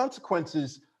of the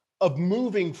consequences of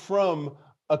moving from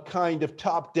a kind of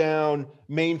top-down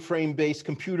mainframe-based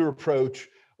computer approach,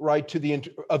 right, to the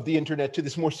internet, to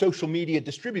this more social media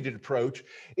distributed approach,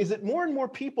 is that more and more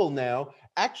people now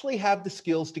actually have the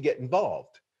skills to get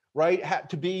involved, right? Have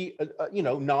to be, you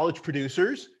know, knowledge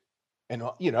producers, and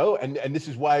you know, and this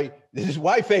is why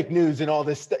fake news and all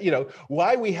this, you know,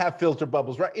 why we have filter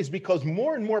bubbles, right, is because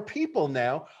more and more people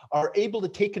now are able to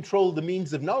take control of the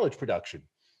means of knowledge production,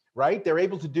 right? They're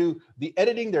able to do the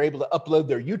editing, they're able to upload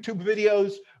their YouTube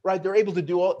videos, right? They're able to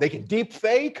do all, they can deep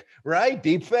fake, right?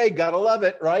 Deep fake, gotta love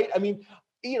it, right? I mean,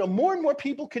 you know, more and more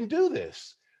people can do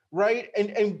this, right?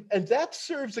 And that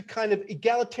serves a kind of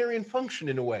egalitarian function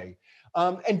in a way.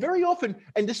 And very often,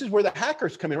 and this is where the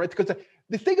hackers come in, right? Because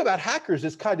the thing about hackers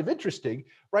is kind of interesting,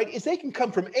 right? Is they can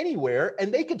come from anywhere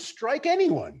and they can strike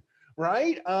anyone,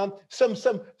 right? Some,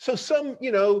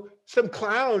 you know, some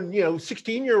clown, you know,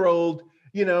 16-year-old,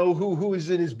 you know, who is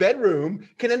in his bedroom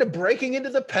can end up breaking into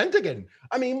the Pentagon.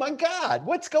 I mean, my God,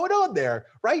 what's going on there,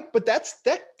 right? But that's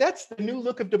the new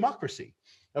look of democracy,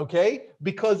 okay?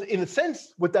 Because in a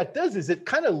sense, what that does is it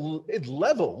kind of, it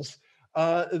levels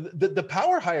the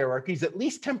power hierarchies, at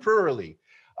least temporarily.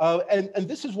 And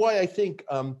this is why I think,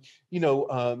 you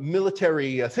know,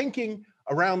 military thinking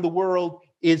around the world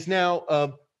is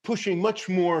now pushing much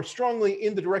more strongly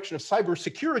in the direction of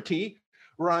cybersecurity,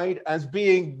 right, as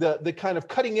being the kind of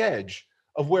cutting edge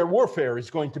of where warfare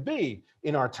is going to be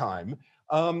in our time.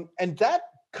 And that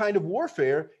kind of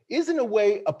warfare is in a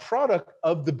way a product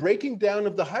of the breaking down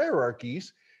of the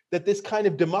hierarchies that this kind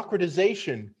of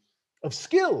democratization of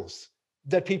skills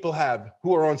that people have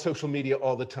who are on social media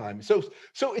all the time. So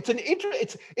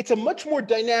it's a much more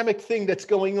dynamic thing that's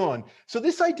going on. So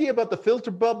this idea about the filter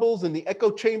bubbles and the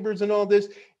echo chambers and all this,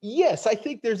 yes, I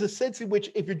think there's a sense in which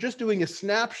if you're just doing a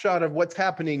snapshot of what's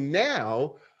happening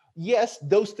now, yes,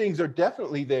 those things are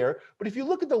definitely there. But if you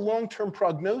look at the long-term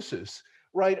prognosis,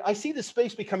 right, I see the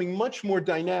space becoming much more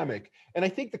dynamic. And I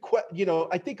think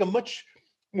I think a much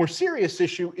more serious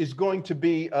issue is going to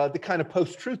be the kind of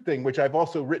post-truth thing, which I've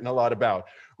also written a lot about,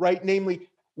 right? Namely,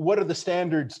 what are the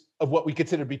standards of what we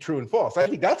consider to be true and false? I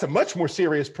think that's a much more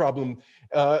serious problem,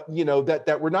 you know,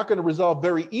 that we're not going to resolve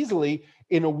very easily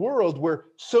in a world where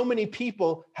so many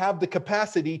people have the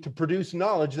capacity to produce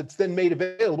knowledge that's then made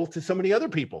available to so many other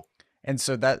people. And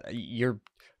so that you're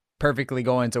perfectly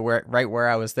going to right where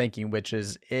I was thinking, which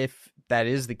is if that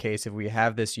is the case, if we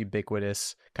have this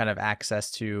ubiquitous kind of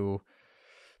access to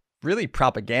really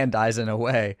propagandize in a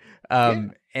way.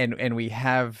 And we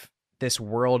have this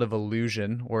world of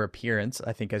illusion or appearance,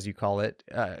 I think, as you call it,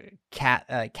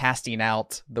 casting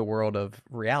out the world of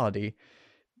reality.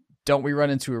 Don't we run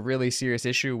into a really serious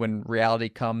issue when reality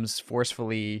comes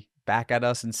forcefully back at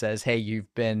us and says, hey,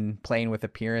 you've been playing with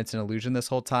appearance and illusion this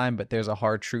whole time, but there's a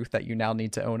hard truth that you now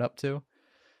need to own up to?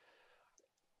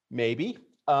 Maybe.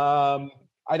 I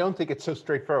don't think it's so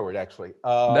straightforward, actually.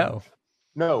 No.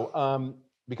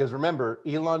 Because remember,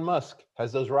 Elon Musk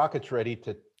has those rockets ready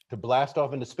to blast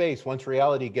off into space once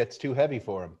reality gets too heavy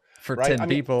for him. For right? 10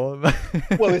 people.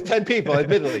 Well, it's 10 people,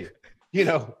 admittedly. You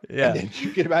know, yeah. And then you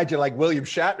can imagine like William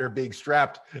Shatner being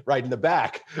strapped right in the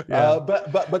back. Yeah.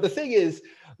 But the thing is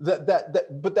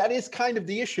that is kind of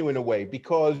the issue in a way,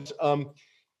 because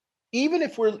even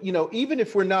if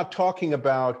we're not talking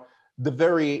about the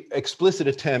very explicit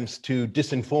attempts to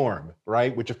disinform,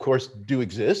 right, which of course do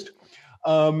exist.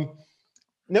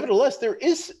 Nevertheless, there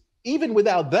is, even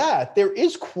without that, there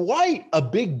is quite a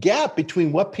big gap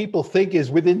between what people think is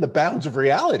within the bounds of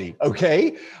reality.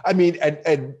 Okay, I mean,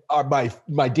 and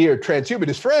my dear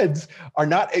transhumanist friends are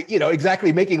not, you know,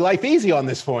 exactly making life easy on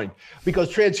this point,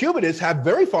 because transhumanists have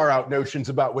very far out notions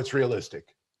about what's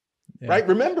realistic. Yeah. Right?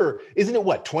 Remember, isn't it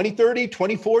what, 2030,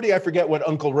 2040? I forget what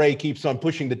Uncle Ray keeps on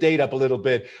pushing the date up a little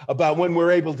bit about when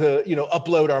we're able to, you know,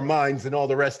 upload our minds and all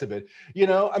the rest of it. You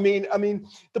know, I mean,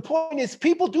 the point is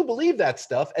people do believe that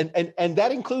stuff, and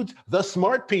that includes the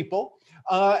smart people.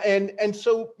 And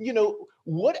so, you know,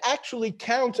 what actually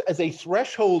counts as a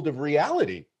threshold of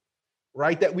reality,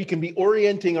 right, that we can be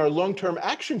orienting our long-term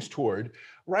actions toward,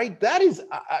 right? That is,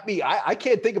 I mean, I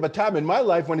can't think of a time in my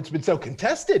life when it's been so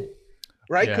contested.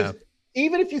 Right? Because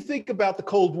even if you think about the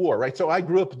Cold War, right? So I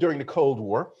grew up during the Cold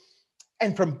War,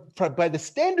 and from by the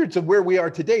standards of where we are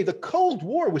today, the Cold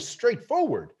War was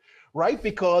straightforward, right?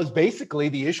 Because basically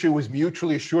the issue was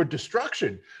mutually assured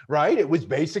destruction, right? It was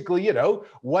basically, how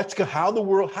is the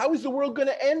world going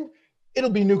to end? It'll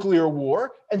be nuclear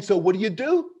war. And so what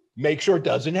do? Make sure it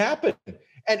doesn't happen.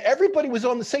 And everybody was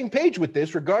on the same page with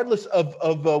this, regardless of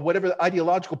whatever the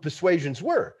ideological persuasions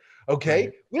were. Okay.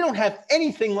 Right. We don't have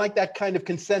anything like that kind of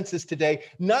consensus today,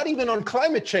 not even on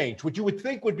climate change, which you would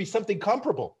think would be something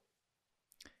comparable.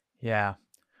 Yeah.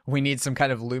 We need some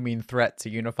kind of looming threat to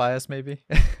unify us, maybe.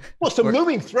 Well, some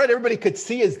looming threat everybody could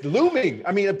see is looming.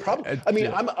 I mean,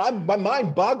 my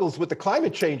mind boggles with the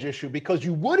climate change issue, because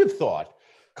you would have thought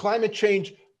climate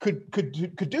change could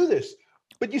do this.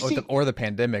 But you see, or the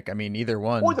pandemic. I mean, either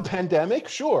one. Or the pandemic,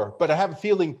 sure. But I have a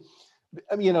feeling,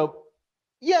 I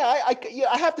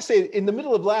have to say, in the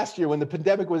middle of last year, when the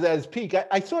pandemic was at its peak,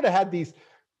 I sort of had these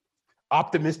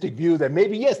optimistic view that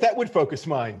maybe, yes, that would focus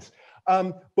minds.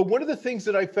 But one of the things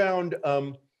that I found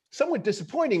somewhat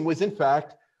disappointing was, in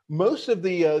fact, most of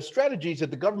the strategies that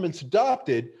the governments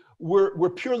adopted were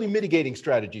purely mitigating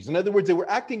strategies. In other words, they were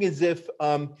acting as if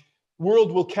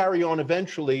world will carry on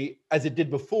eventually as it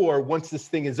did before, once this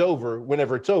thing is over,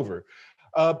 whenever it's over.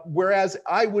 Whereas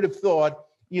I would have thought,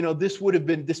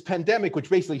 this pandemic, which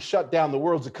basically shut down the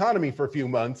world's economy for a few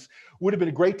months, would have been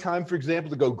a great time, for example,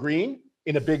 to go green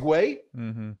in a big way,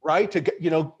 right?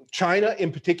 To, China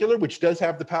in particular, which does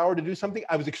have the power to do something.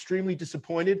 I was extremely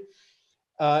disappointed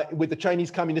with the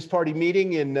Chinese Communist Party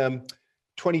meeting in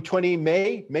 2020,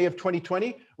 May of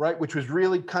 2020, right? Which was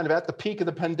really kind of at the peak of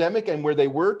the pandemic, and where they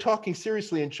were talking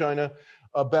seriously in China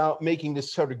about making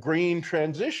this sort of green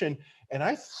transition. And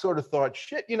I sort of thought,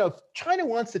 shit, if China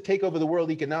wants to take over the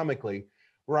world economically,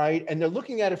 right? And they're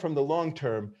looking at it from the long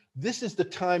term, this is the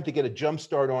time to get a jump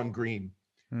start on green.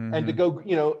 And to go,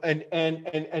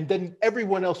 and then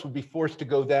everyone else would be forced to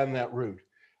go down that route.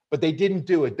 But they didn't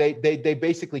do it. They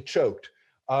basically choked.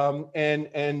 So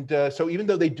even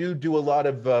though they do a lot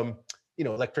of,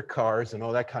 electric cars and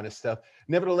all that kind of stuff,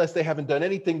 nevertheless, they haven't done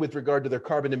anything with regard to their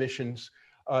carbon emissions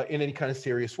in any kind of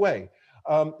serious way.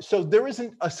 So there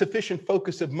isn't a sufficient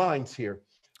focus of minds here.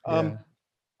 I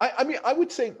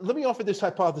would say, let me offer this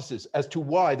hypothesis as to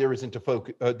why there isn't a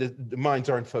focus, the minds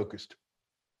aren't focused.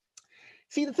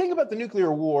 See, the thing about the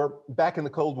nuclear war back in the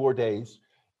Cold War days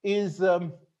is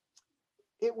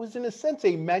it was, in a sense,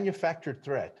 a manufactured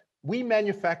threat. We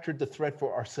manufactured the threat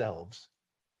for ourselves.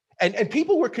 And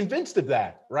people were convinced of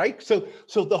that, right? So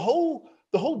the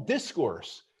whole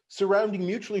discourse surrounding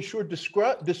mutually assured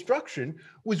destruction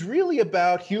was really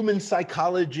about human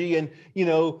psychology and,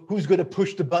 who's going to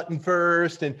push the button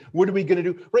first and what are we going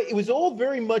to do, right? It was all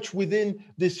very much within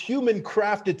this human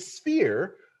crafted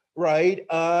sphere, right?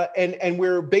 And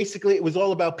where basically it was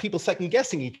all about people second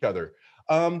guessing each other.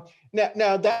 Now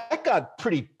that got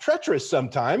pretty treacherous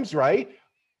sometimes, right?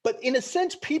 But in a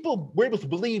sense, people were able to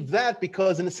believe that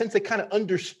because, in a sense, they kind of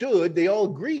understood, they all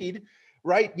agreed,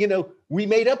 right? We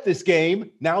made up this game,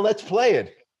 now let's play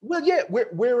it. Well, yeah,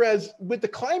 whereas with the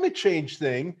climate change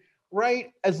thing,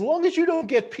 right, as long as you don't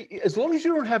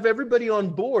have everybody on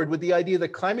board with the idea that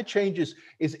climate change is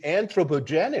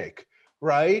anthropogenic,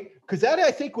 right? Because that,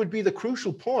 I think, would be the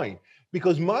crucial point,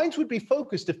 because minds would be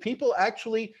focused if people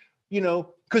actually,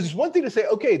 because it's one thing to say,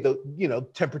 okay, the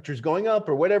temperature's going up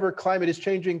or whatever, climate is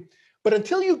changing. But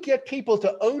until you get people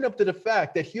to own up to the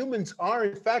fact that humans are,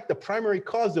 in fact, the primary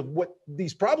cause of what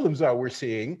these problems are we're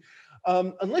seeing,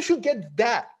 unless you get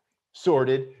that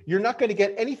sorted, you're not going to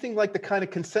get anything like the kind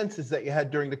of consensus that you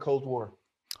had during the Cold War.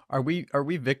 Are we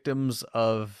victims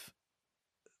of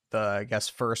the, I guess,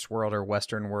 first world or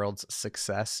Western world's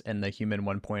success in the human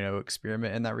 1.0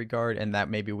 experiment in that regard, and that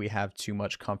maybe we have too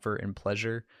much comfort and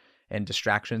pleasure and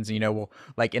distractions? We'll,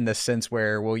 like, in the sense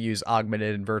where we'll use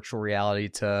augmented and virtual reality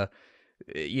to,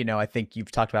 I think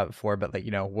you've talked about it before, but like,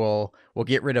 we'll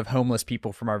get rid of homeless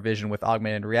people from our vision with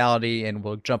augmented reality, and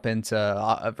we'll jump into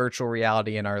a virtual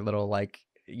reality in our little, like,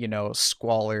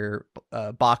 squalor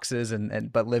boxes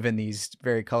but live in these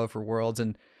very colorful worlds.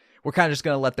 And we're kind of just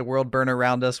going to let the world burn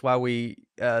around us while we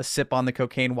sip on the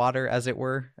cocaine water, as it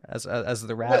were, as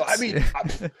the rats. Well, I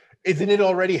mean, isn't it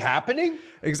already happening?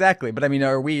 Exactly. But I mean,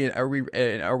 are we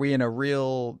in a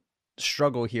real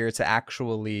struggle here to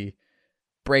actually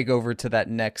break over to that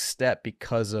next step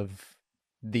because of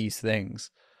these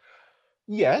things?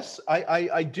 Yes,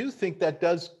 I do think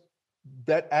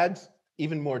that adds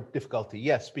even more difficulty.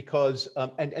 Yes, because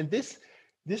and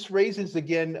this raises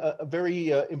again a very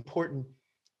important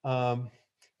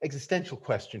existential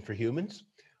question for humans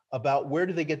about where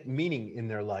do they get meaning in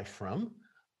their life from?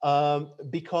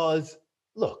 Because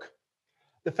look,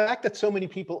 the fact that so many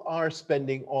people are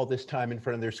spending all this time in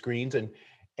front of their screens and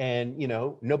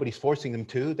nobody's forcing them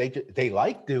to, they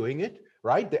like doing it,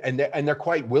 right? And they're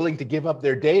quite willing to give up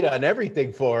their data and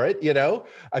everything for it.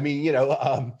 I mean,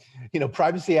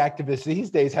 privacy activists these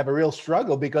days have a real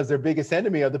struggle because their biggest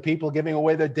enemy are the people giving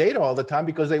away their data all the time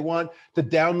because they want to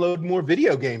download more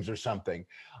video games or something.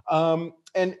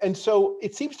 And so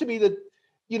it seems to me that,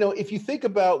 if you think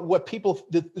about what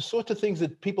the sorts of things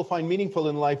that people find meaningful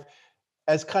in life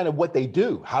as kind of what they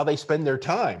do, how they spend their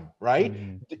time, right?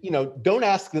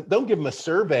 Don't give them a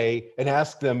survey and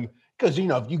ask them, because,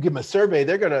 if you give them a survey,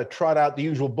 they're going to trot out the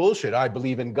usual bullshit. I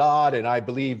believe in God, and I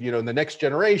believe, in the next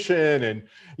generation. And,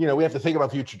 we have to think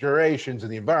about future generations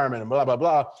and the environment and blah, blah,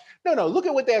 blah. No, look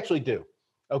at what they actually do.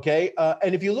 Okay.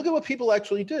 And if you look at what people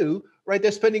actually do, right,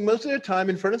 they're spending most of their time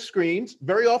in front of screens,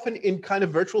 very often in kind of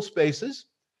virtual spaces,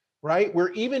 right? Where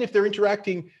even if they're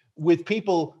interacting with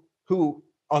people who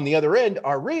on the other end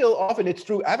are real, often it's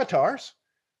through avatars.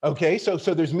 Okay. So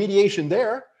there's mediation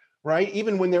there, right?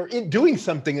 Even when they're doing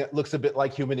something that looks a bit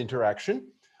like human interaction.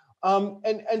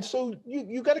 And so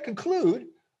you got to conclude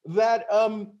that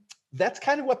that's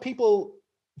kind of what people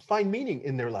find meaning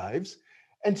in their lives.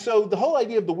 And so the whole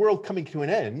idea of the world coming to an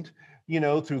end,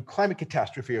 through climate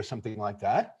catastrophe or something like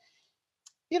that,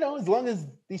 as long as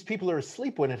these people are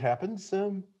asleep when it happens,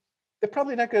 they're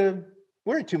probably not going to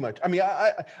worry too much. I mean,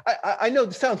 I know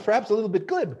this sounds perhaps a little bit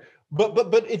glib,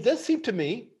 but it does seem to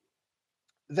me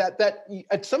that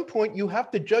at some point you have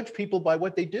to judge people by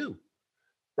what they do,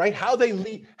 right? How they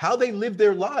live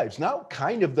their lives, not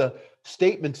kind of the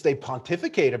statements they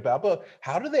pontificate about, but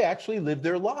how do they actually live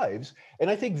their lives? And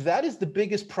I think that is the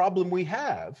biggest problem we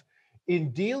have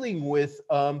in dealing with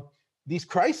these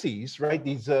crises, right?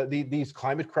 These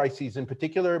climate crises in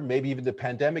particular, maybe even the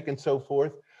pandemic and so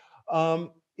forth,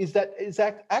 is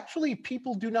that actually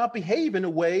people do not behave in a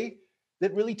way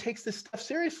that really takes this stuff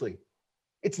seriously.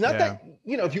 It's not that,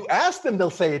 if you ask them,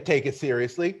 they'll say take it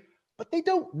seriously, but they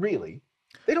don't really.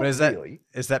 They don't really.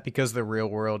 Is that because the real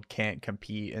world can't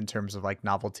compete in terms of like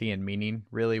novelty and meaning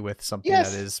really with something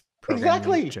Yes, that is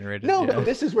exactly generated? No,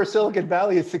 this is where Silicon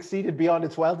Valley has succeeded beyond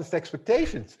its wildest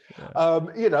expectations.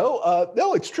 No,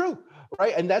 it's true,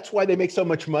 right? And that's why they make so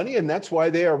much money, and that's why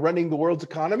they are running the world's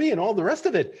economy and all the rest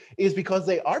of it, is because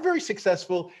they are very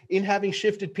successful in having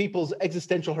shifted people's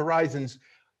existential horizons,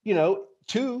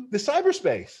 to the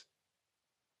cyberspace.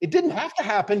 It didn't have to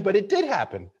happen, but it did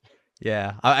happen.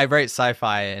 Yeah, I write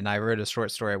sci-fi, and I wrote a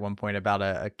short story at one point about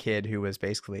a kid who was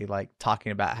basically like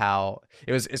talking about how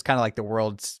it's kind of like the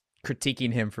world's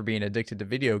critiquing him for being addicted to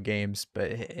video games,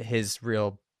 but his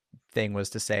real thing was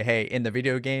to say, hey, in the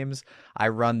video games, I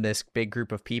run this big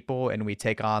group of people and we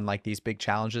take on like these big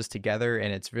challenges together,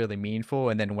 and it's really meaningful.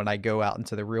 And then when I go out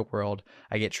into the real world,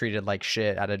 I get treated like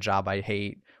shit at a job I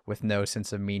hate with no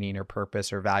sense of meaning or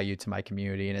purpose or value to my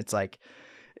community. And it's like,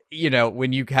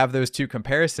 when you have those two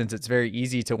comparisons, it's very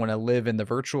easy to want to live in the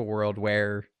virtual world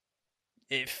where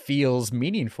it feels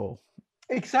meaningful.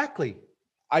 Exactly.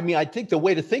 I mean, I think the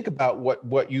way to think about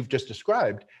what you've just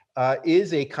described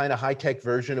is a kind of high-tech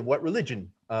version of what religion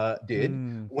did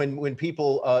when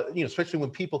people, especially when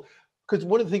people, because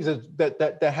one of the things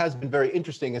that has been very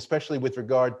interesting, especially with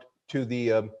regard to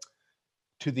the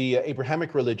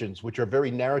Abrahamic religions, which are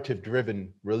very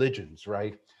narrative-driven religions,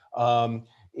 right?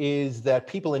 Is that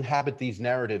people inhabit these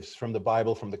narratives from the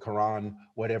Bible, from the Quran,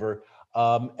 whatever,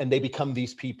 and they become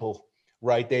these people,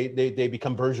 right? They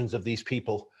become versions of these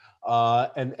people,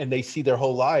 and they see their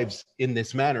whole lives in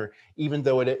this manner, even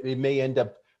though it may end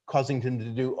up causing them to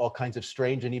do all kinds of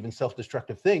strange and even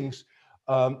self-destructive things.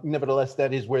 Nevertheless,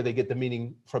 that is where they get the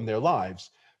meaning from their lives.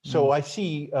 So I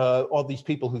see all these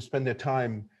people who spend their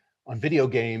time on video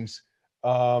games,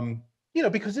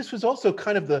 because this was also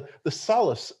kind of the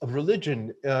solace of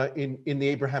religion in the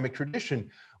Abrahamic tradition,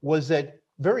 was that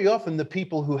very often the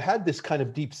people who had this kind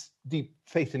of deep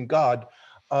faith in God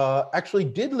actually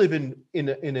did live in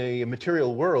a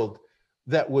material world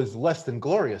that was less than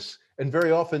glorious. And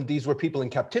very often these were people in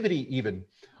captivity even.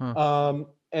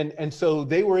 And so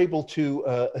they were able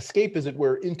to escape, as it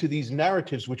were, into these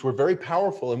narratives, which were very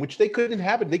powerful and which they could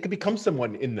inhabit. They could become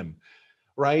someone in them,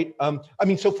 right?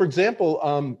 So for example,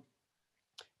 I'm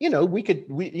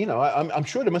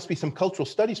sure there must be some cultural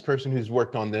studies person who's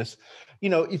worked on this.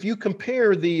 If you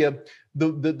compare the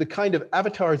kind of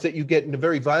avatars that you get in the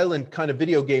very violent kind of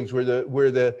video games, where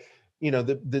the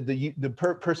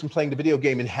person playing the video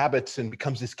game inhabits and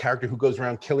becomes this character who goes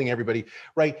around killing everybody,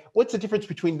 right? What's the difference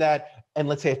between that and,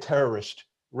 let's say, a terrorist,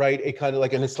 right? A kind of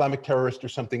like an Islamic terrorist or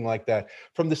something like that,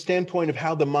 from the standpoint of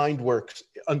how the mind works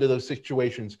under those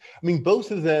situations. I mean, both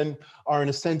of them are, in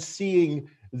a sense, seeing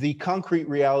the concrete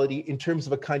reality in terms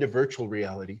of a kind of virtual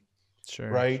reality, sure,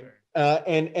 right? Sure.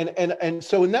 And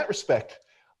so in that respect,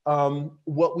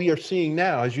 what we are seeing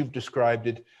now, as you've described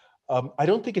it, I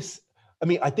don't think it's, I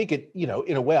mean, I think it, you know,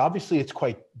 in a way, obviously it's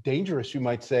quite dangerous, you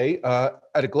might say,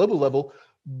 at a global level,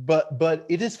 but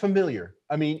it is familiar.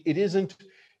 I mean, it isn't,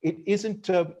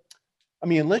 I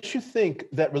mean, unless you think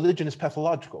that religion is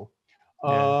pathological,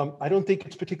 I don't think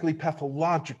it's particularly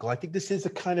pathological. I think this is a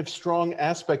kind of strong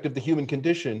aspect of the human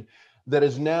condition that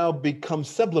has now become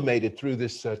sublimated through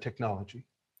this technology.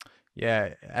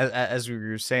 Yeah, as we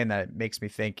were saying that, it makes me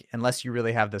think, unless you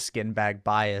really have the skin bag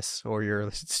bias or you're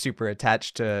super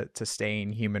attached to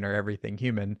staying human or everything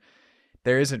human,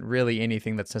 there isn't really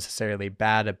anything that's necessarily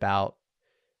bad about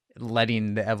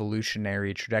letting the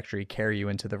evolutionary trajectory carry you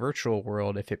into the virtual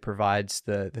world if it provides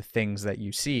the things that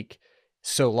you seek,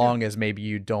 so Yeah. long as maybe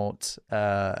you don't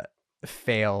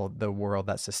fail the world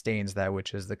that sustains that,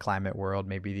 which is the climate world,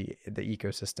 maybe the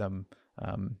ecosystem,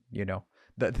 you know,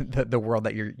 the world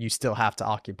that you still have to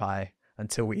occupy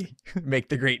until we make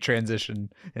the great transition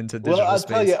into Well, digital I'll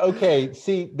tell you, space. okay,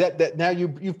 see that now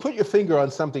you've put your finger on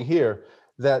something here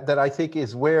that I think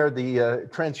is where the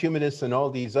transhumanists and all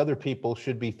these other people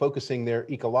should be focusing their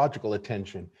ecological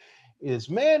attention is,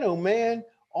 man, oh man,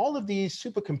 all of these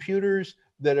supercomputers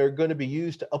that are going to be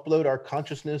used to upload our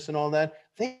consciousness and all that,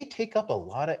 they take up a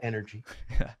lot of energy.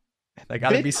 They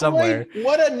got to be Bitcoin, somewhere.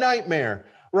 what a nightmare,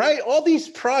 right? All these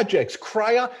projects,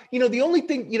 you know, the only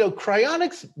thing, you know,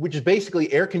 cryonics, which is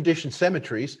basically air conditioned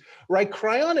cemeteries, right?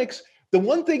 Cryonics, the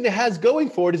one thing that has going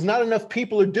for it is not enough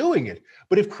people are doing it.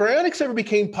 But if cryonics ever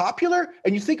became popular,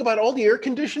 and you think about all the air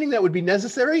conditioning that would be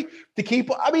necessary to keep,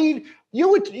 I mean,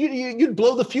 you'd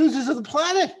blow the fuses of the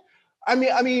planet. I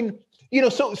mean, you know,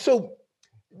 so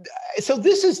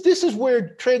this is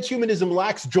where transhumanism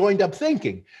lacks joined up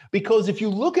thinking, because if you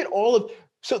look at all of,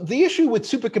 so the issue with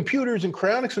supercomputers and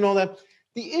cryonics and all that,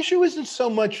 the issue isn't so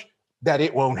much that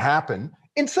it won't happen.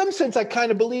 In some sense, I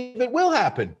kind of believe it will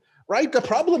happen, right? The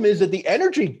problem is that the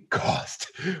energy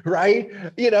cost, right,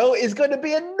 you know, is going to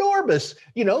be enormous.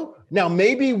 You know, now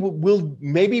maybe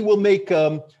we'll make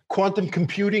quantum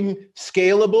computing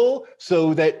scalable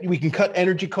so that we can cut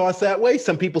energy costs that way.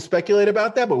 Some people speculate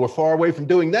about that, but we're far away from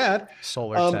doing that.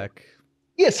 Solar tech.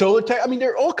 Yeah, solar tech. I mean,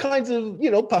 there are all kinds of, you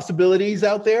know, possibilities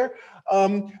out there.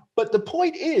 But the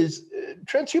point is,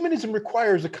 transhumanism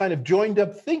requires a kind of joined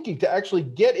up thinking to actually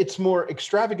get its more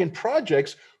extravagant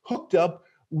projects hooked up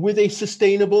with a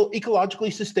sustainable,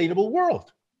 ecologically sustainable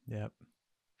world. Yep.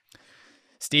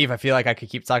 Steve, I feel like I could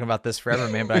keep talking about this forever,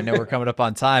 man, but I know we're coming up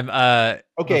on time.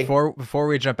 Okay. Before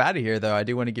we jump out of here, though, I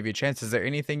do want to give you a chance. Is there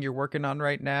anything you're working on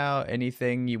right now?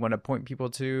 Anything you want to point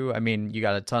people to? I mean, you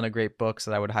got a ton of great books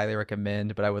that I would highly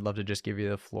recommend, but I would love to just give you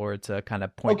the floor to kind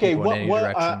of point Okay. people in any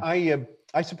direction.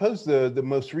 I suppose the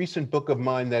most recent book of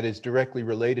mine that is directly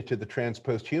related to the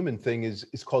trans-post-human thing is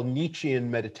called Nietzschean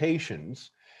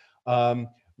Meditations,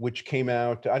 which came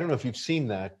out. I don't know if you've seen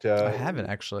that. I haven't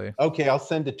actually. Okay, I'll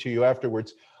send it to you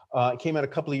afterwards. It came out a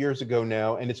couple of years ago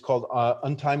now, and it's called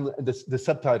Untimely. The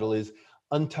subtitle is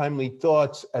Untimely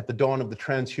Thoughts at the Dawn of the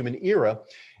Transhuman Era.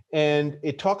 And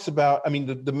it talks about, I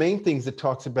mean, the main things it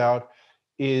talks about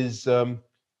is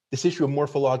this issue of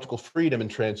morphological freedom in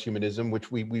transhumanism,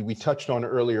 which we touched on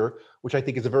earlier, which I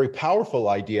think is a very powerful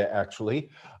idea,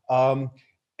 actually. And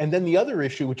then the other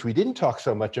issue, which we didn't talk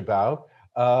so much about,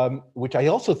 which I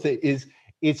also think is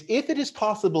if it is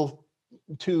possible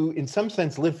to, in some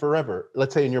sense, live forever,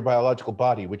 let's say in your biological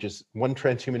body, which is one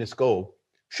transhumanist goal,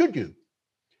 should you?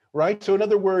 Right? So in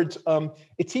other words,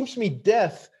 it seems to me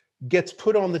death gets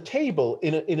put on the table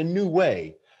in a new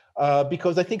way,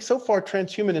 because I think so far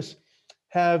transhumanists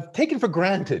have taken for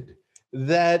granted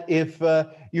that if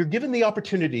you're given the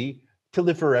opportunity to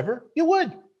live forever, you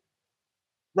would,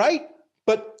 right?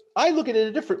 But I look at it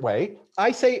a different way.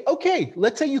 I say, okay,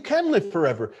 let's say you can live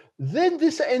forever. Then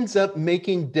this ends up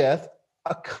making death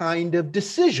a kind of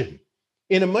decision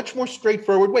in a much more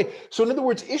straightforward way. So in other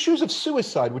words, issues of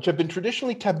suicide, which have been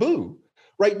traditionally taboo,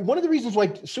 right? One of the reasons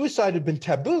why suicide had been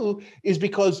taboo is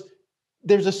because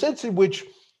there's a sense in which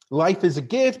life is a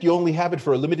gift. You only have it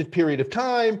for a limited period of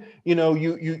time. You know,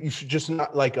 you should just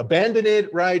not like abandon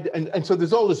it, right? And so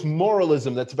there's all this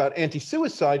moralism that's about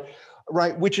anti-suicide,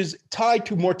 right? Which is tied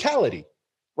to mortality,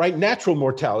 right? Natural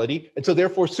mortality. And so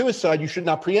therefore suicide, you should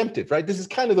not preempt it, right? This is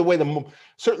kind of the way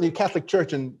certainly the Catholic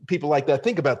Church and people like that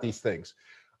think about these things.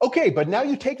 Okay, but now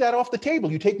you take that off the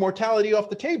table, you take mortality off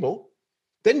the table,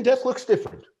 then death looks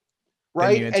different,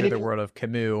 right? Then you enter the world of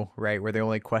Camus, right? Where the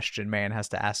only question man has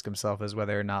to ask himself is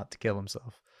whether or not to kill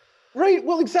himself. Right.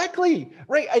 Well, exactly.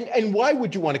 Right. And why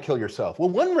would you want to kill yourself? Well,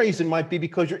 one reason might be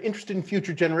because you're interested in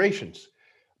future generations.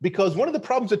 Because one of the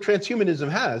problems that transhumanism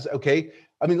has, okay,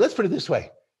 I mean, let's put it this way.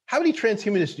 How many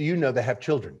transhumanists do you know that have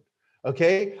children?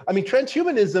 Okay. I mean,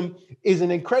 transhumanism is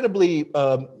an incredibly,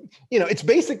 it's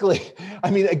basically, I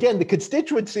mean, again, the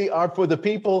constituency are for the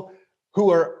people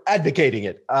who are advocating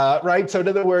it, right? So in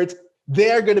other words,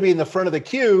 they're going to be in the front of the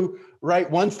queue, right?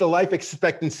 Once the life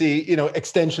expectancy,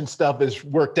 extension stuff is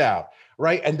worked out,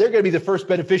 right? And they're going to be the first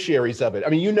beneficiaries of it. I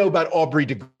mean, you know about Aubrey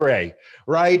de Grey,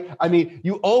 right? I mean,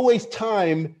 you always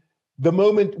time the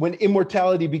moment when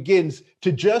immortality begins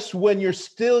to just when you're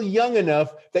still young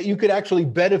enough that you could actually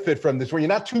benefit from this, where you're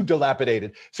not too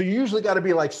dilapidated. So you usually got to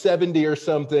be like 70 or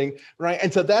something, right?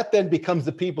 And so that then becomes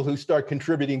the people who start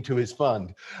contributing to his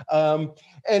fund. And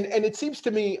it seems to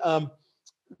me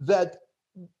that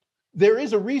there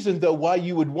is a reason, though, why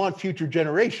you would want future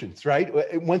generations, right?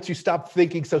 Once you stop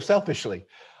thinking so selfishly.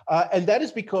 And that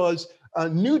is because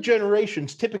new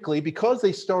generations typically, because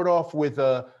they start off with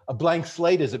a blank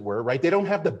slate, as it were, right? They don't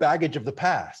have the baggage of the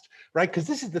past, right? Because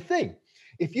this is the thing.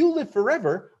 If you live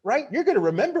forever, right, you're going to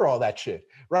remember all that shit,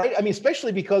 right? I mean,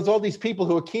 especially because all these people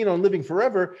who are keen on living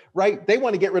forever, right, they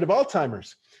want to get rid of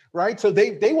Alzheimer's, right? So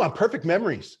they want perfect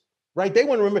memories, right? They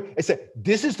want to remember. I said,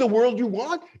 this is the world you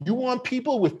want? You want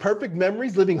people with perfect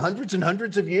memories living hundreds and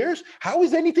hundreds of years? How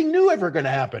is anything new ever going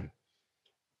to happen?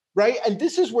 Right. And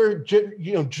this is where,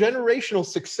 generational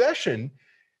succession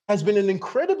has been an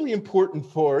incredibly important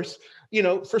force,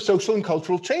 for social and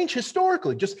cultural change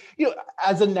historically, just,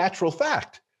 as a natural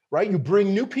fact, right? You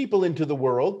bring new people into the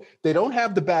world. They don't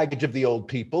have the baggage of the old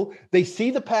people. They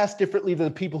see the past differently than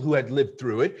the people who had lived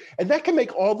through it. And that can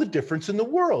make all the difference in the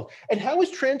world. And how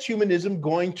is transhumanism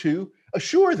going to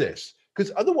assure this?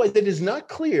 Because otherwise it is not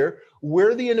clear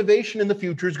where the innovation in the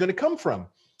future is going to come from.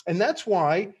 And that's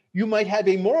why you might have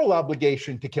a moral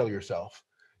obligation to kill yourself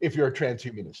if you're a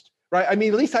transhumanist, right? I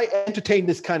mean, at least I entertain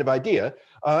this kind of idea,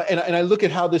 and I look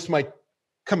at how this might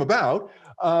come about.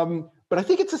 But I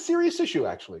think it's a serious issue,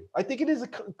 actually. I think it is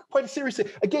quite a serious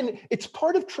issue. Again, it's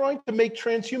part of trying to make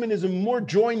transhumanism more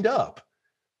joined up,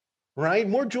 right?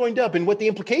 More joined up, and what the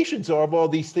implications are of all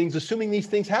these things, assuming these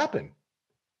things happen.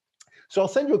 So I'll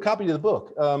send you a copy of the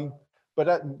book.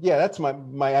 But that's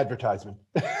my advertisement.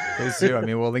 Please do. I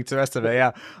mean, we'll link to the rest of it.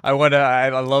 Yeah, I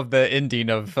love the ending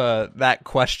of that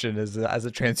question as a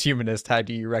transhumanist. How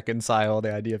do you reconcile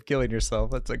the idea of killing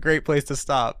yourself? That's a great place to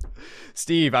stop.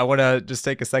 Steve, I want to just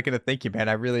take a second to thank you, man.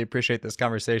 I really appreciate this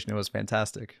conversation. It was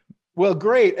fantastic. Well,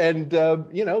 great. And,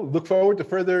 look forward to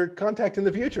further contact in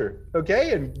the future.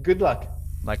 Okay. And good luck.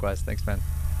 Likewise. Thanks, man.